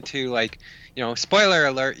feeding into like, spoiler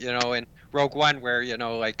alert, in Rogue One, where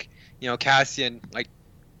Cassian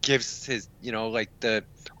gives his the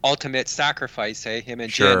ultimate sacrifice, him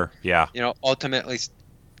and Jyn, ultimately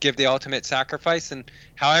give the ultimate sacrifice, and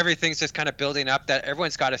how everything's just kind of building up that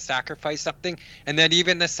everyone's got to sacrifice something, and then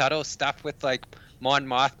even the subtle stuff with like Mon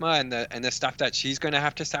Mothma and the stuff that she's going to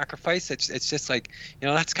have to sacrifice. It's just like,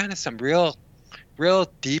 that's kind of some real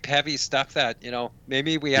deep, heavy stuff that,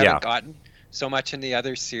 maybe we haven't gotten so much in the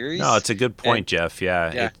other series. No, it's a good point, Jeff.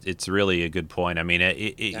 It's really a good point. I mean,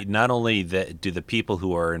 not only do the people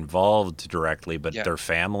who are involved directly, but their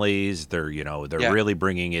families, they're really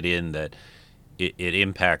bringing it in, that it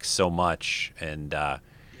impacts so much. And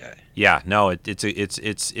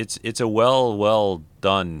it's a well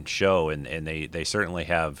done show, and they certainly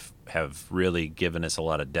have really given us a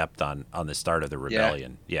lot of depth on the start of the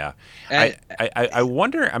rebellion. I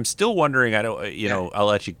wonder, I'm still wondering, I don't, I'll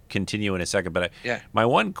let you continue in a second, but my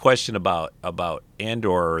one question about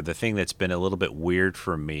Andor, or the thing that's been a little bit weird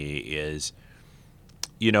for me, is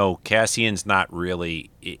Cassian's not really,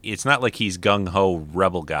 it's not like he's gung-ho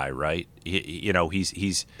rebel guy, right?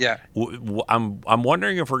 I'm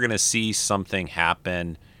wondering if we're going to see something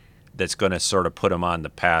happen that's going to sort of put him on the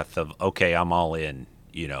path of, okay, I'm all in,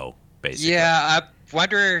 basically. Yeah, I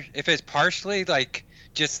wonder if it's partially like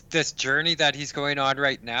just this journey that he's going on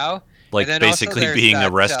right now. Like basically being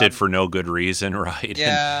arrested for no good reason, right?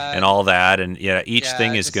 Yeah. And all that. And each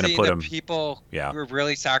thing is going to put him. People who are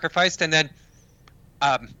really sacrificed. And then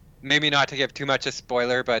maybe not to give too much a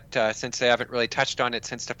spoiler, but since they haven't really touched on it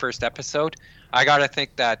since the first episode, I got to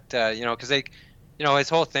think that, because they, his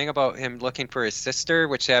whole thing about him looking for his sister,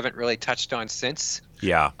 which they haven't really touched on since.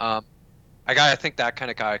 Yeah. I got to think that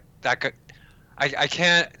kind of guy, I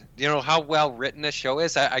can't, how well written this show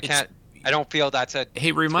is. I can't, I don't feel that's a.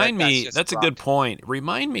 Hey, remind me, that's a good point.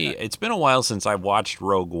 Remind me, it's been a while since I watched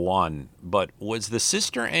Rogue One, but was the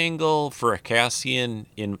sister angle for Cassian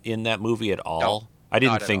in that movie at all? No. I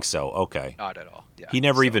didn't think so. Okay. Not at all. Yeah. He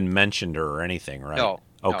never even mentioned her or anything, right? No.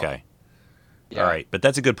 Okay. No. Yeah. All right, but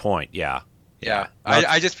that's a good point. Yeah.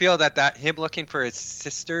 I just feel that him looking for his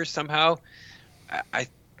sister somehow,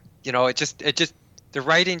 it just the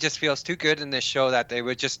writing just feels too good in this show that they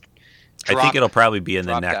would just. I think it'll probably be in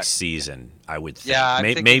the next season. I would think. Yeah,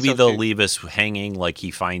 maybe so they'll too. leave us hanging, like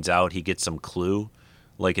he finds out, he gets some clue,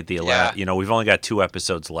 like at the we've only got 2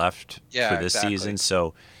 episodes left for this season,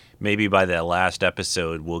 so. maybe by the last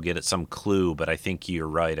episode we'll get at some clue. But I think you're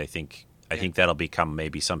right. I think that'll become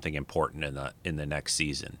maybe something important in the next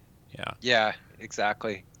season. Yeah. Yeah.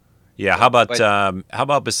 Exactly. Yeah. How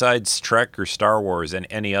about besides Trek or Star Wars and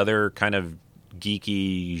any other kind of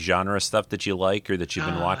geeky genre stuff that you like or that you've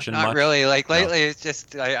been watching? Not much? really. Like lately, it's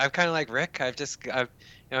just I'm kind of like Rick. I'm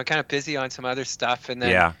kind of busy on some other stuff, and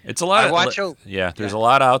then it's a lot. There's a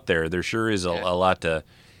lot out there. There sure is a lot to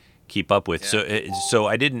keep up with. Yeah. So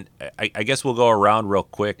I guess we'll go around real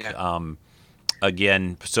quick. Yeah.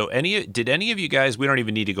 Again, so did any of you guys? We don't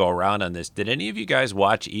even need to go around on this. Did any of you guys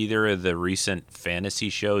watch either of the recent fantasy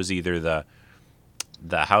shows, either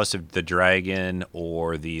the House of the Dragon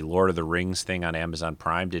or the Lord of the Rings thing on Amazon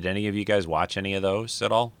Prime? Did any of you guys watch any of those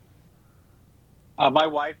at all? My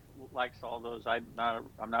wife likes all those. I'm not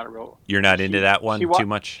a real. You're not into that one too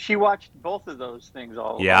much? She watched both of those things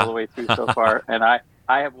all the way through so far, and I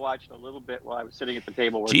have watched a little bit while I was sitting at the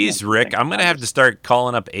table. Geez, Rick, I'm gonna have to start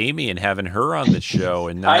calling up Amy and having her on the show.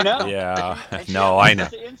 And not, I know. Yeah, no, I know.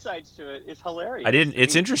 The insights to it is hilarious.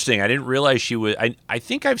 It's interesting. I didn't realize she was. I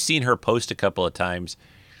think I've seen her post a couple of times.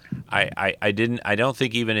 I don't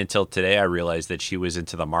think even until today I realized that she was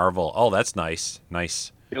into the Marvel. Oh, that's nice.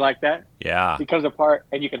 Nice. You like that? Yeah. It comes apart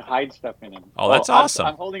and you can hide stuff in it. Oh, that's awesome.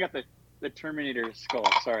 I'm holding up the Terminator skull.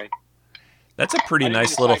 Sorry. That's a pretty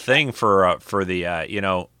nice little thing for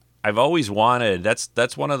the I've always wanted.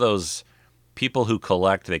 That's one of those people who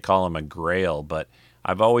collect. They call them a Grail, but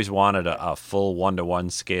I've always wanted a full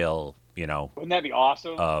 1-to-1 scale. Wouldn't that be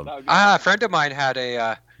awesome? A friend of mine had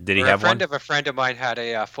a. Did he have one? A friend of mine had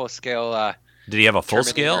a full scale. Did he have a full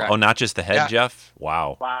scale? Oh, not just the head, Jeff?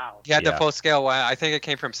 Wow. He had the full scale one. I think it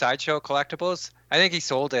came from Sideshow Collectibles. I think he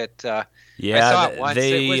sold it. Yeah, I saw it once.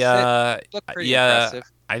 It looked pretty impressive.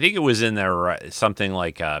 I think it was in there something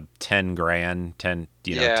like $10,000, 10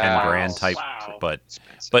 grand type. Wow.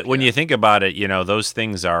 But when you think about it, those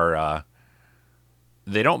things are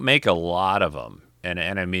they don't make a lot of them. And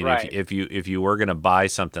I mean, right. if you were going to buy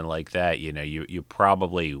something like that, you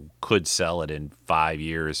probably could sell it in 5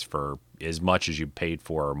 years for as much as you paid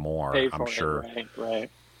for or more. I'm sure. Right.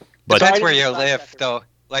 But that's where you live, though.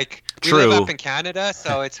 Like we True. live up in Canada,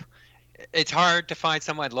 so it's hard to find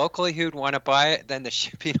someone locally who'd want to buy it. Then the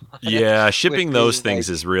shipping. Shipping those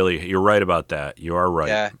things is really. You're right about that. You are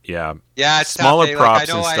right. Yeah. It's smaller tough. props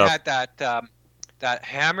I know and stuff. I had that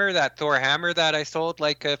hammer, that Thor hammer that I sold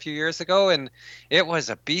like a few years ago, and it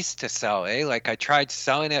was a beast to sell. Like I tried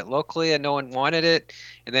selling it locally and no one wanted it,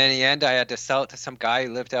 and then in the end I had to sell it to some guy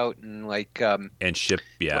who lived out in and ship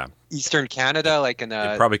Eastern Canada, like in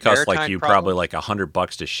the it probably cost maritime probably like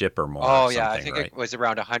 $100 to ship or more. Oh yeah, I think it was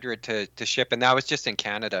around $100 to ship, and that was just in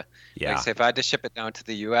Canada. Yeah. Like, so if I had to ship it down to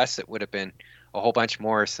the U.S., it would have been a whole bunch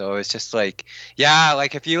more. So it's just like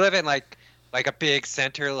if you live in like a big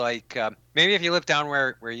center, like maybe if you live down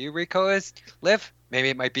where you Rico live, maybe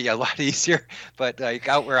it might be a lot easier. But like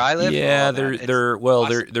out where I live, they're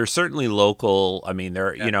awesome. they're certainly local. I mean,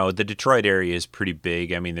 the Detroit area is pretty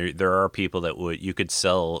big. I mean, there are people that you could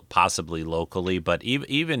sell possibly locally, but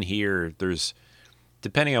even here, there's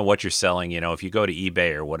depending on what you're selling. If you go to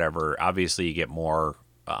eBay or whatever, obviously you get more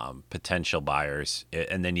potential buyers,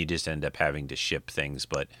 and then you just end up having to ship things,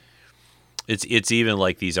 but. It's even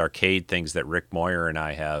like these arcade things that Rick Moyer and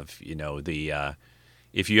I have,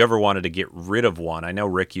 if you ever wanted to get rid of one, I know,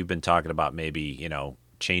 Rick, you've been talking about maybe,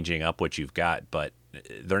 changing up what you've got, but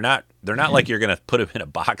they're not like you're going to put them in a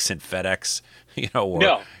box in FedEx,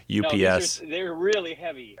 or UPS. They're really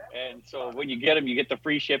heavy. And so when you get them, you get the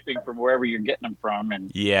free shipping from wherever you're getting them from.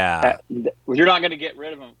 And yeah, you're not going to get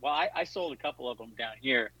rid of them. Well, I sold a couple of them down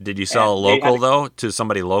here. Did you sell local though to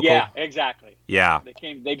somebody local? Yeah, exactly. Yeah.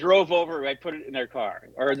 They drove over. I put it in their car,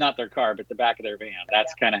 or not their car, but the back of their van.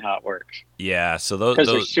 That's kind of how it works. Yeah. So those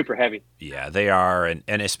they're super heavy. Yeah, they are,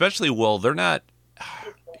 and especially they're not.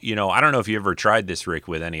 I don't know if you ever tried this, Rick,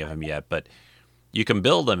 with any of them yet, but you can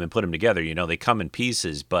build them and put them together. They come in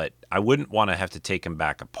pieces, but I wouldn't want to have to take them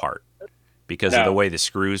back apart because of the way the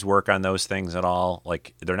screws work on those things at all.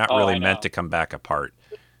 Like they're not really meant to come back apart.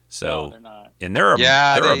 So, they're not. And they're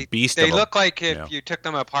a beast. They look like if you took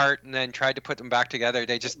them apart and then tried to put them back together,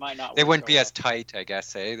 they wouldn't be as tight, I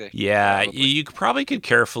guess. You probably could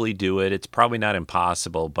carefully do it. It's probably not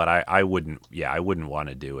impossible, but I wouldn't. Yeah, I wouldn't want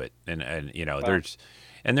to do it.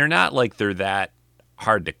 And they're not like they're that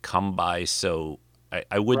hard to come by. So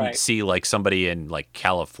I wouldn't see like somebody in like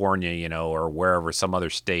California, or wherever, some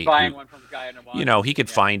other state. Buying one from a guy in a he could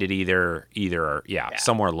find it either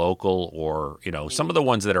somewhere local or, some of the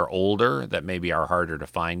ones that are older that maybe are harder to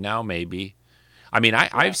find now, maybe. I mean,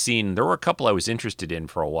 I've seen, there were a couple I was interested in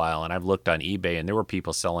for a while, and I've looked on eBay, and there were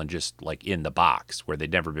people selling just like in the box where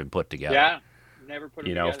they'd never been put together. Yeah, never put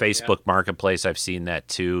them together. Facebook Marketplace, I've seen that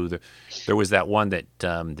too. There was that one that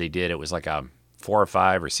they did. It was like 4 or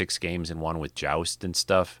 5 or 6 games in one with Joust and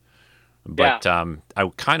stuff. But I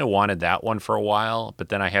kind of wanted that one for a while, but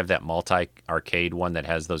then I have that multi-arcade one that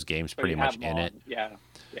has those games pretty much in it. Yeah.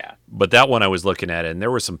 But that one I was looking at, and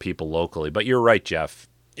there were some people locally. But you're right, Jeff.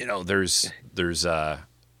 There's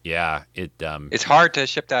it's hard to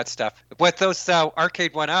ship that stuff with those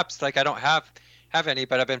arcade 1-ups. Like I don't have any,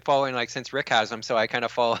 but I've been following like since Rick has them, so I kind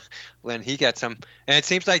of follow when he gets them. And it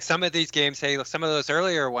seems like some of these games, some of those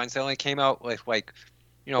earlier ones, they only came out with like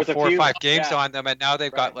 4 or 5 games on them, and now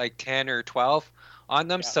they've got like 10 or 12 on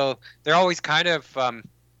them. So they're always kind of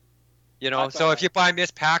so if you buy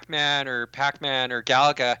Miss Pac-Man or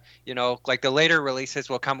Galaga, like the later releases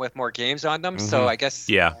will come with more games on them. So I guess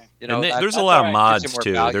and there's a lot of mods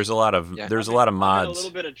too. Value. There's a lot of mods.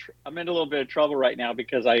 I'm in a little bit of trouble right now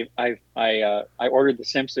because I ordered The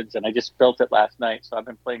Simpsons and I just built it last night, so I've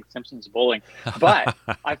been playing Simpsons bowling. But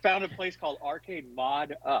I found a place called Arcade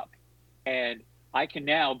Mod Up, and I can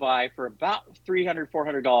now buy for about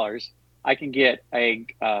 $300-$400. I can get a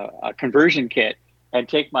conversion kit and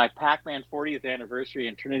take my Pac-Man 40th anniversary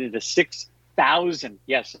and turn it into 6,000.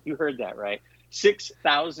 Yes, you heard that right.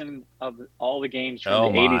 6,000 of all the games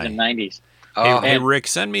from the 80s and 90s. Hey, Rick,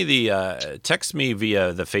 send me text me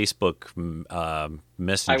via the Facebook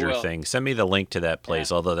Messenger thing. Send me the link to that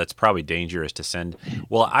place, although that's probably dangerous to send.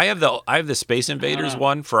 Well, I have the Space Invaders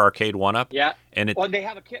one for Arcade 1-Up. Yeah. And they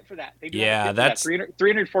have a kit for that. They do that's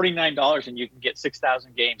 $349, and you can get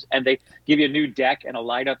 6,000 games, and they give you a new deck and a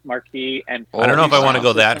light-up marquee. And I don't know if I want to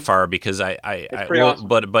go that far because awesome.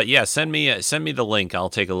 but yeah, send me the link. I'll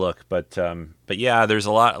take a look. But yeah, there's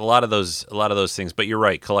a lot of those things. But you're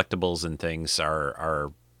right, collectibles and things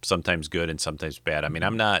are sometimes good and sometimes bad. I mean,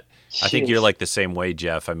 I think you're like the same way,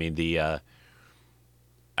 Jeff. I mean,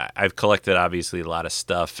 I've collected obviously a lot of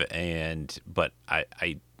stuff, but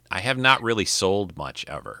I have not really sold much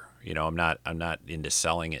ever. I'm not into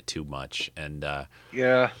selling it too much. And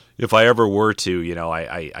if I ever were to,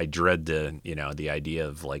 I dread the idea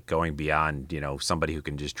of like going beyond, somebody who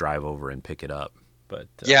can just drive over and pick it up. But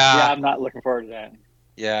I'm not looking forward to that.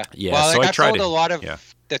 Yeah. Well, so I've sold a lot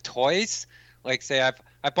of the toys. Like say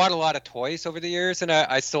I bought a lot of toys over the years, and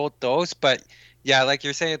I sold those. But yeah, like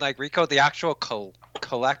you're saying, like Rico, the actual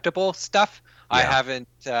collectible stuff, I haven't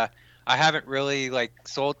really like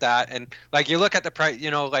sold that. And like you look at the price,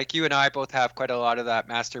 like you and I both have quite a lot of that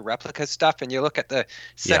master replica stuff, and you look at the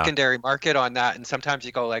secondary market on that, and sometimes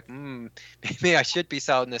you go like, maybe I should be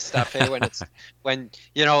selling this stuff. Hey, when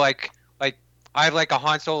I have like a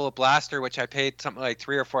Han Solo blaster, which I paid something like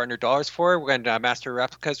 $300 or $400 for when master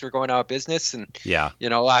replicas were going out of business. And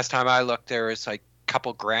last time I looked, there was like a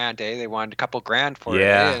couple grand. They wanted a couple grand for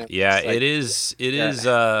it. It is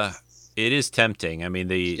tempting. I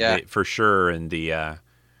mean, for sure. And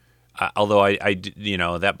although I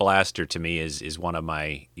that blaster to me is one of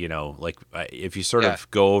my, like if you sort of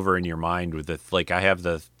go over in your mind with I have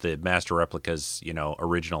the master replicas,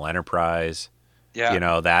 original Enterprise,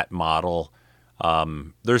 that model.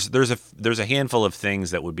 There's a handful of things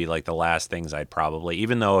that would be like the last things I'd probably,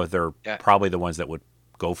 even though they're probably the ones that would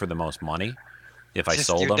go for the most money if I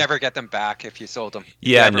sold them. You'd never get them back if you sold them.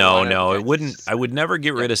 Yeah, no, it wouldn't. I would never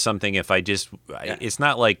get rid of something if I just. It's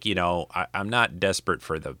not like I'm not desperate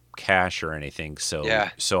for the cash or anything. So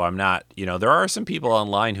I'm not. There are some people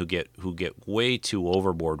online who get way too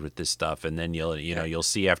overboard with this stuff, and then you'll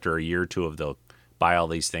see after a year or two of they'll buy all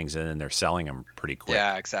these things and then they're selling them pretty quick.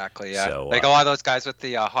 Yeah, exactly. Yeah, so, like a lot of those guys with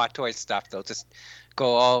the Hot Toys stuff, they'll just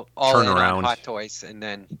go all turn in around on Hot Toys, and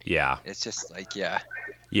then it's just like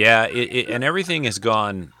and everything has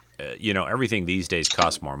gone. Everything these days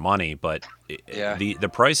costs more money, but the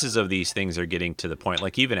prices of these things are getting to the point.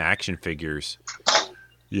 Like even action figures,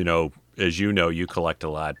 as you collect a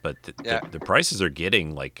lot, but the prices are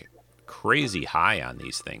getting like crazy high on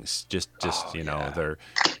these things. They're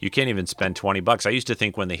you can't even spend $20. I used to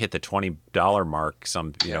think when they hit the $20 mark,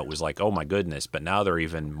 it was like, oh my goodness, but now they're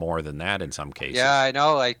even more than that in some cases. Yeah, I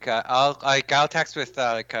know. Like I'll text with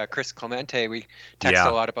Chris Clemente. We text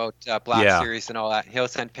a lot about Black Series and all that. He'll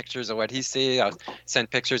send pictures of what he sees. I'll send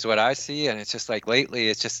pictures of what I see, and it's just like lately,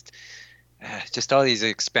 it's just all these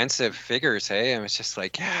expensive figures. Hey, and it's just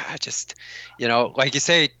like like you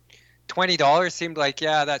say. $20 seemed like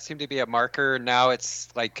that seemed to be a marker. Now it's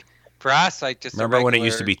like for us, like just remember when it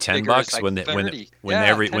used to be $10 like when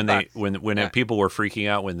 $30. People were freaking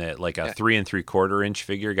out when a 3 3/4 inch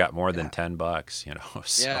figure got more than $10.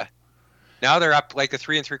 So. now they're up like the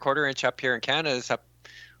 3 3/4 inch up here in Canada is up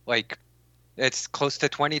like it's close to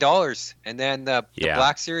 $20, and then the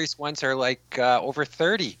Black Series ones are like over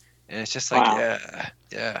 30, and it's just like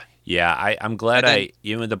yeah. Yeah, I'm glad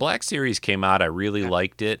when the Black Series came out, I really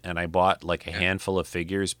liked it, and I bought like a handful of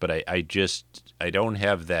figures, but I don't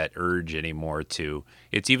have that urge anymore to.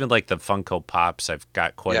 It's even like the Funko Pops. I've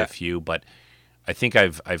got quite a few, but I think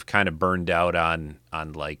I've kind of burned out on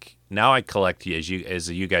like now I collect as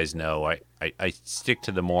you guys know. I stick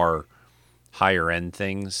to the more higher end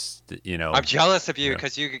things, you know. I'm jealous of you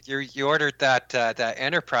because you ordered that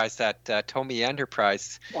Enterprise, that Tomy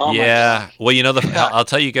Enterprise. Oh yeah, well, you know, I'll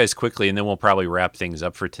tell you guys quickly, and then we'll probably wrap things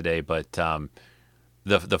up for today. But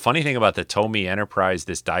the funny thing about the Tomy Enterprise,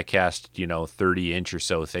 this diecast, 30-inch or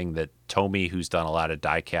so thing that Tomy, who's done a lot of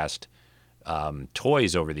diecast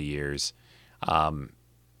toys over the years.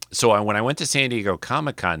 So when I went to San Diego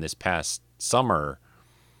Comic-Con this past summer,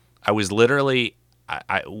 I was literally.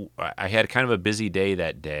 I had kind of a busy day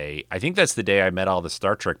that day. I think that's the day I met all the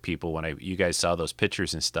Star Trek people when you guys saw those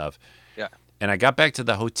pictures and stuff. Yeah. And I got back to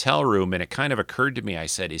the hotel room, and it kind of occurred to me. I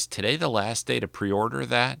said, "Is today the last day to pre-order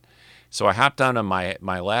that?" So I hopped on my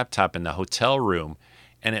laptop in the hotel room,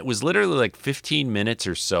 and it was literally like 15 minutes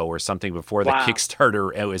or so or something before the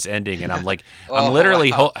Kickstarter was ending, and I'm like, I'm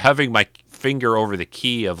literally having my finger over the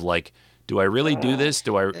key of like, do I really do this?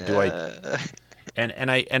 Do I?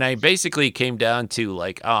 And I basically came down to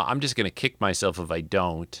like, oh, I'm just gonna kick myself if I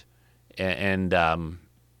don't, and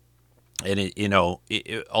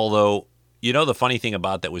although the funny thing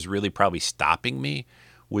about that was really probably stopping me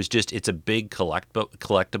was just it's a big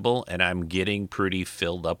collectible, and I'm getting pretty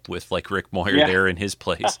filled up with, like Rick Moyer there in his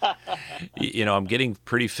place. I'm getting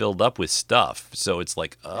pretty filled up with stuff, so it's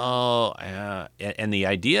like, and the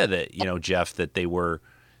idea that Jeff, that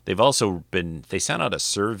they've also they sent out a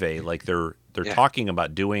survey, like they're talking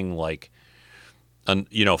about doing like,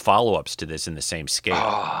 follow-ups to this in the same scale,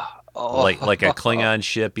 like a Klingon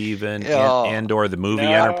ship even, and or the movie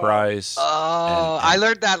Enterprise. I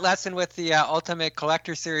learned that lesson with the Ultimate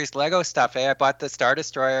Collector Series Lego stuff. I bought the Star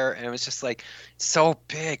Destroyer, and it was just like so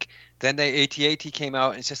big. Then the AT-AT came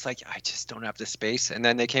out, and it's just like, I just don't have the space. And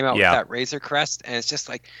then they came out with that Razor Crest, and it's just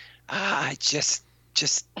like,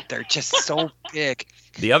 they're just so big.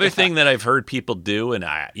 The other thing that I've heard people do, and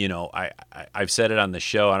I've said it on the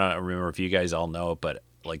show, I don't remember if you guys all know, but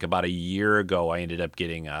like about a year ago, I ended up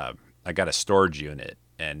getting I got a storage unit,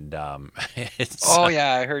 and it's,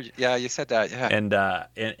 I heard, you said that, and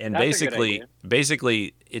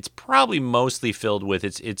basically it's probably mostly filled with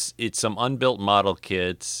it's some unbuilt model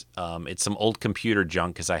kits, it's some old computer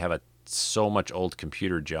junk because I have so much old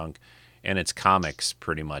computer junk, and it's comics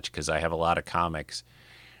pretty much because I have a lot of comics,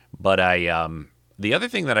 but the other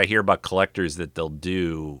thing that I hear about collectors that they'll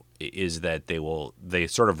do is that they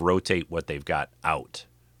sort of rotate what they've got out,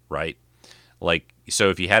 right? Like,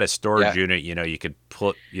 so if you had a storage unit, you could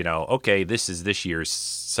put, okay, this is this year's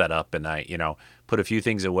setup, and I, put a few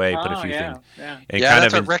things away, put a few things. And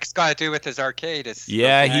that's what Rick's got to do with his arcade.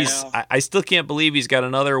 I still can't believe he's got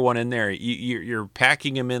another one in there. You're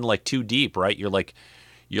packing him in like too deep, right? You're like,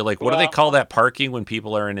 what do they call that parking when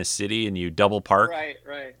people are in a city and you double park?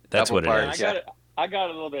 Right. That's double what it is. I got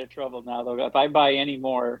a little bit of trouble now, though. If I buy any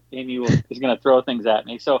more, Amy is going to throw things at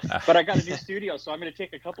me. So, but I got a new studio, so I'm going to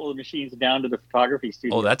take a couple of machines down to the photography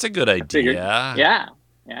studio. Oh, that's a good idea. Yeah.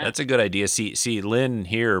 That's a good idea. See, Lynn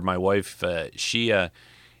here, my wife, she,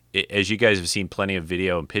 as you guys have seen plenty of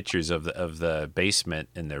video and pictures of the basement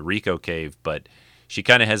in the Rico cave, but she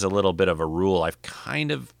kind of has a little bit of a rule. I've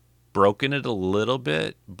kind of broken it a little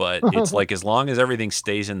bit, but it's like as long as everything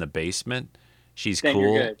stays in the basement, she's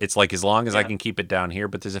cool. It's like as long as I can keep it down here,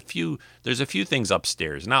 but there's a few things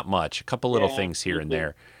upstairs, not much, a couple little things here and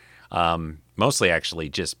there. Mostly actually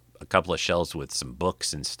just a couple of shelves with some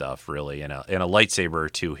books and stuff, really, and a lightsaber or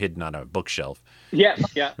two hidden on a bookshelf.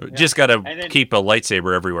 Just got to keep a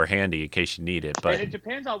lightsaber everywhere handy in case you need it. But and it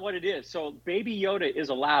depends on what it is. So Baby Yoda is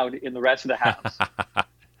allowed in the rest of the house.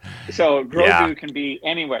 So Grogu can be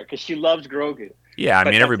anywhere because she loves Grogu. Yeah, I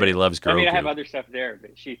mean, everybody loves Grogu. I mean, I have other stuff there,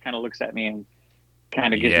 but she kind of looks at me and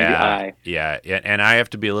kind of gives me the eye. Yeah, and I have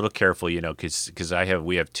to be a little careful, because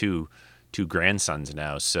we have two grandsons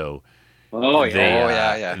now, so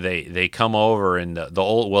they come over, and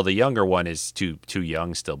the younger one is too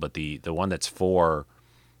young still, but the one that's 4,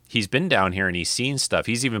 he's been down here and he's seen stuff.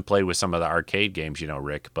 He's even played with some of the arcade games,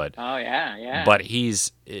 Rick. But But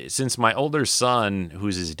since my older son,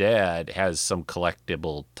 who's his dad, has some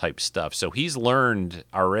collectible type stuff, so he's learned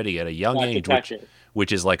already at a young age,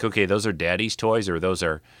 which is like, okay, those are daddy's toys, or those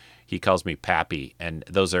are, he calls me pappy, and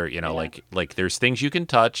those are like there's things you can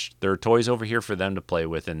touch. There are toys over here for them to play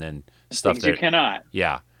with, and then stuff Things you cannot.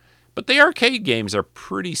 Yeah. But the arcade games are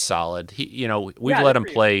pretty solid. We've let him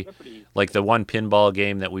play like the one pinball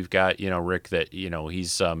game that we've got, Rick, that,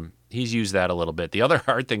 he's used that a little bit. The other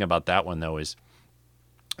hard thing about that one, though, is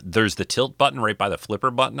there's the tilt button right by the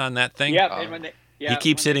flipper button on that thing. Yeah, he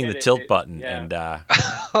keeps hitting the tilt button, and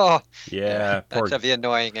that's that'd be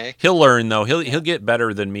annoying, eh? He'll learn though. He'll get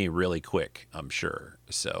better than me really quick, I'm sure.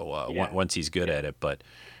 So once he's good at it,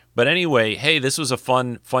 but anyway, hey, this was a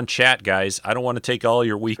fun chat, guys. I don't want to take all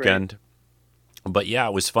your weekend, but yeah,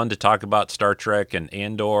 it was fun to talk about Star Trek and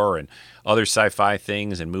Andor and other sci-fi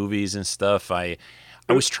things and movies and stuff. I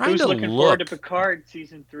was trying to looking forward to Picard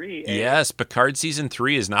season 3. Yes, Picard season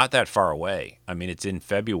 3 is not that far away. I mean, it's in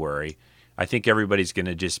February. I think everybody's going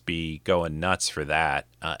to just be going nuts for that,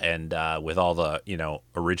 and with all the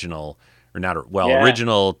original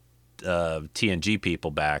TNG people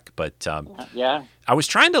back. But I was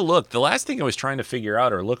trying to look. The last thing I was trying to figure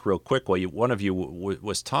out or look real quick while one of you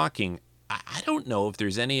was talking. I don't know if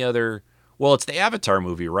there's any other. Well, it's the Avatar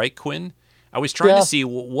movie, right, Quinn? I was trying to see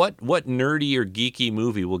what nerdy or geeky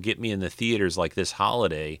movie will get me in the theaters like this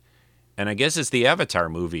holiday. And I guess it's the Avatar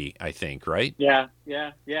movie, I think, right? Yeah.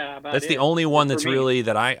 That's the only one that's really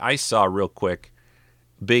that I saw real quick.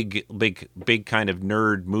 Big kind of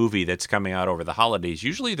nerd movie that's coming out over the holidays.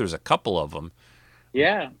 Usually there's a couple of them.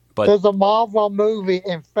 Yeah. But there's a Marvel movie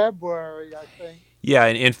in February, I think. Yeah,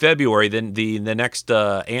 in February, then the next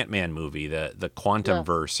Ant-Man movie, the Quantum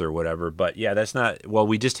Verse or whatever. But yeah, that's not. Well,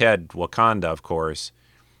 we just had Wakanda, of course.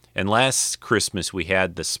 And last Christmas, we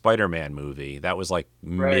had the Spider-Man movie. That was like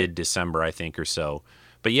mid-December, I think, or so.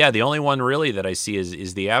 But yeah, the only one really that I see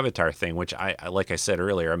is the Avatar thing, which I like I said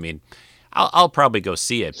earlier, I mean, I'll probably go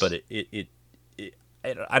see it, but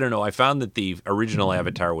I don't know. I found that the original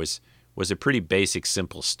Avatar was a pretty basic,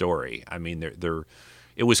 simple story. I mean,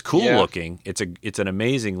 it was cool looking. It's an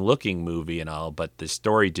amazing looking movie and all, but the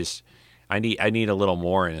story just I need a little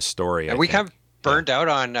more in a story. And we kind of burned out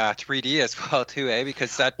on 3D as well too, eh?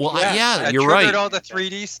 Because that you're right. All the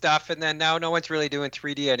 3D stuff, and then now no one's really doing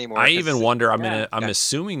 3D anymore. I even wonder. I'm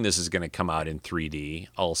assuming this is going to come out in 3D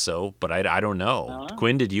also, but I don't know.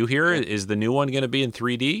 Quinn, did you hear? Is the new one going to be in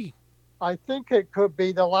 3D? I think it could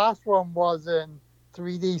be. The last one was in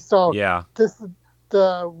 3D. So this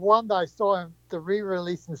the one that I saw in the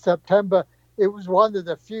re-release in September. It was one of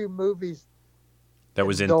the few movies that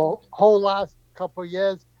was in the whole last couple of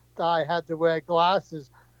years that I had to wear glasses.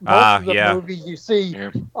 Most of the movies you see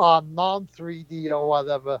are non-3D or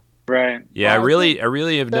whatever. Right. Yeah, I really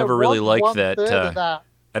have never really liked that.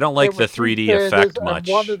 I don't like the 3D effect much.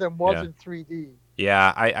 And one of them wasn't 3D.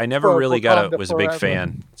 Yeah, I never really was a big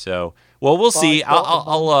fan. So, well, we'll see.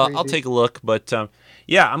 I'll take a look, but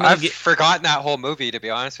I've forgotten that whole movie, to be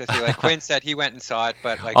honest with you. Like Quinn said, he went and saw it,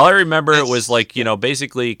 but like all I remember it was like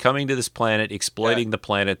basically coming to this planet, exploiting the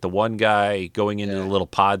planet. The one guy going into the little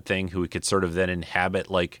pod thing who could sort of then inhabit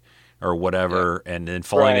or whatever, and then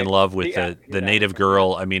falling in love with the native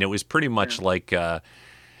girl. I mean, it was pretty much like Star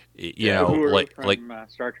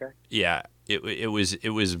Trek. Yeah, it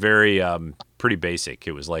was very pretty basic.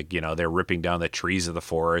 It was like they're ripping down the trees of the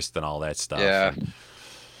forest and all that stuff. Yeah.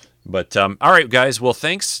 But all right, guys. Well,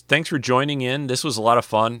 thanks for joining in. This was a lot of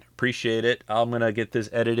fun. Appreciate it. I'm gonna get this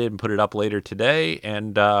edited and put it up later today.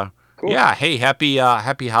 And cool. Hey, happy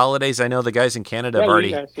holidays. I know the guys in Canada have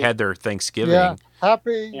already had their Thanksgiving. Yeah,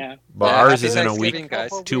 happy. Yeah. But ours is in a week,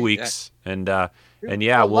 guys. 2 weeks, and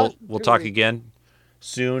we'll talk again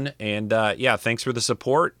soon. And thanks for the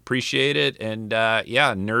support. Appreciate it. And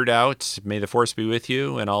nerd out. May the force be with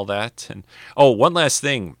you and all that. And one last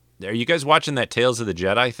thing. Are you guys watching that Tales of the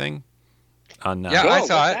Jedi thing? I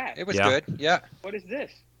saw it. It was good. Yeah. What is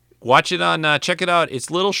this? Watch it on. Check it out.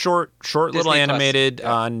 It's little short, Disney little animated Plus.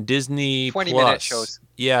 on Disney 20-minute shows.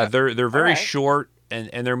 Yeah, they're very short,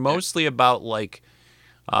 and they're mostly about like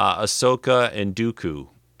Ahsoka and Dooku.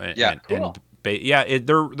 Cool.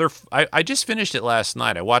 I just finished it last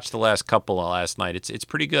night. I watched the last couple last night. It's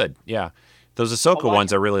pretty good. Yeah, those Ahsoka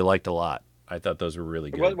ones I really liked a lot. I thought those were really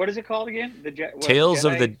good. What is it called again? Tales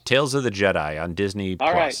of the Jedi on Disney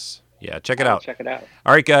Plus. Right. Yeah, check it out. Check it out.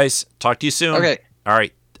 All right, guys. Talk to you soon. Okay. All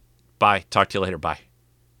right. Bye. Talk to you later. Bye.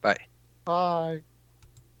 Bye. Bye.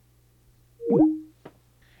 All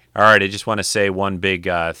right. I just want to say one big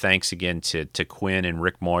thanks again to Quinn and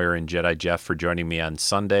Rick Moyer and Jedi Jeff for joining me on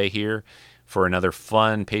Sunday here for another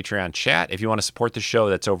fun Patreon chat. If you want to support the show,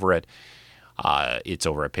 that's over at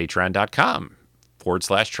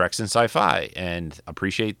patreon.com/Treks and Sci-Fi, and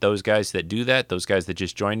appreciate those guys that do that, those guys that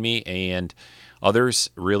just joined me, and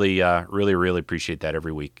others. Really appreciate that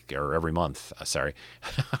every week or every month.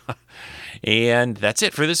 And that's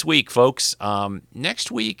it for this week, folks.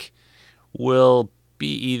 Next week, will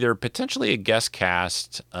be either potentially a guest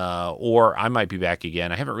cast or I might be back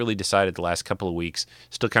again. I haven't really decided the last couple of weeks.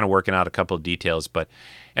 Still kind of working out a couple of details. But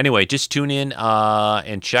anyway, just tune in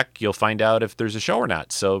and check. You'll find out if there's a show or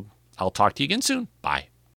not. So I'll talk to you again soon. Bye.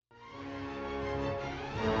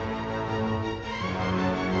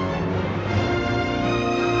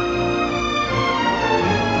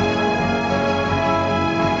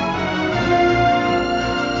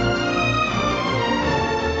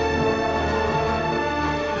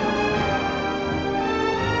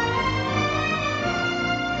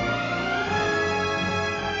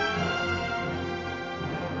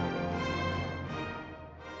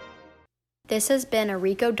 This has been a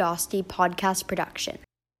Rico Dosty podcast production.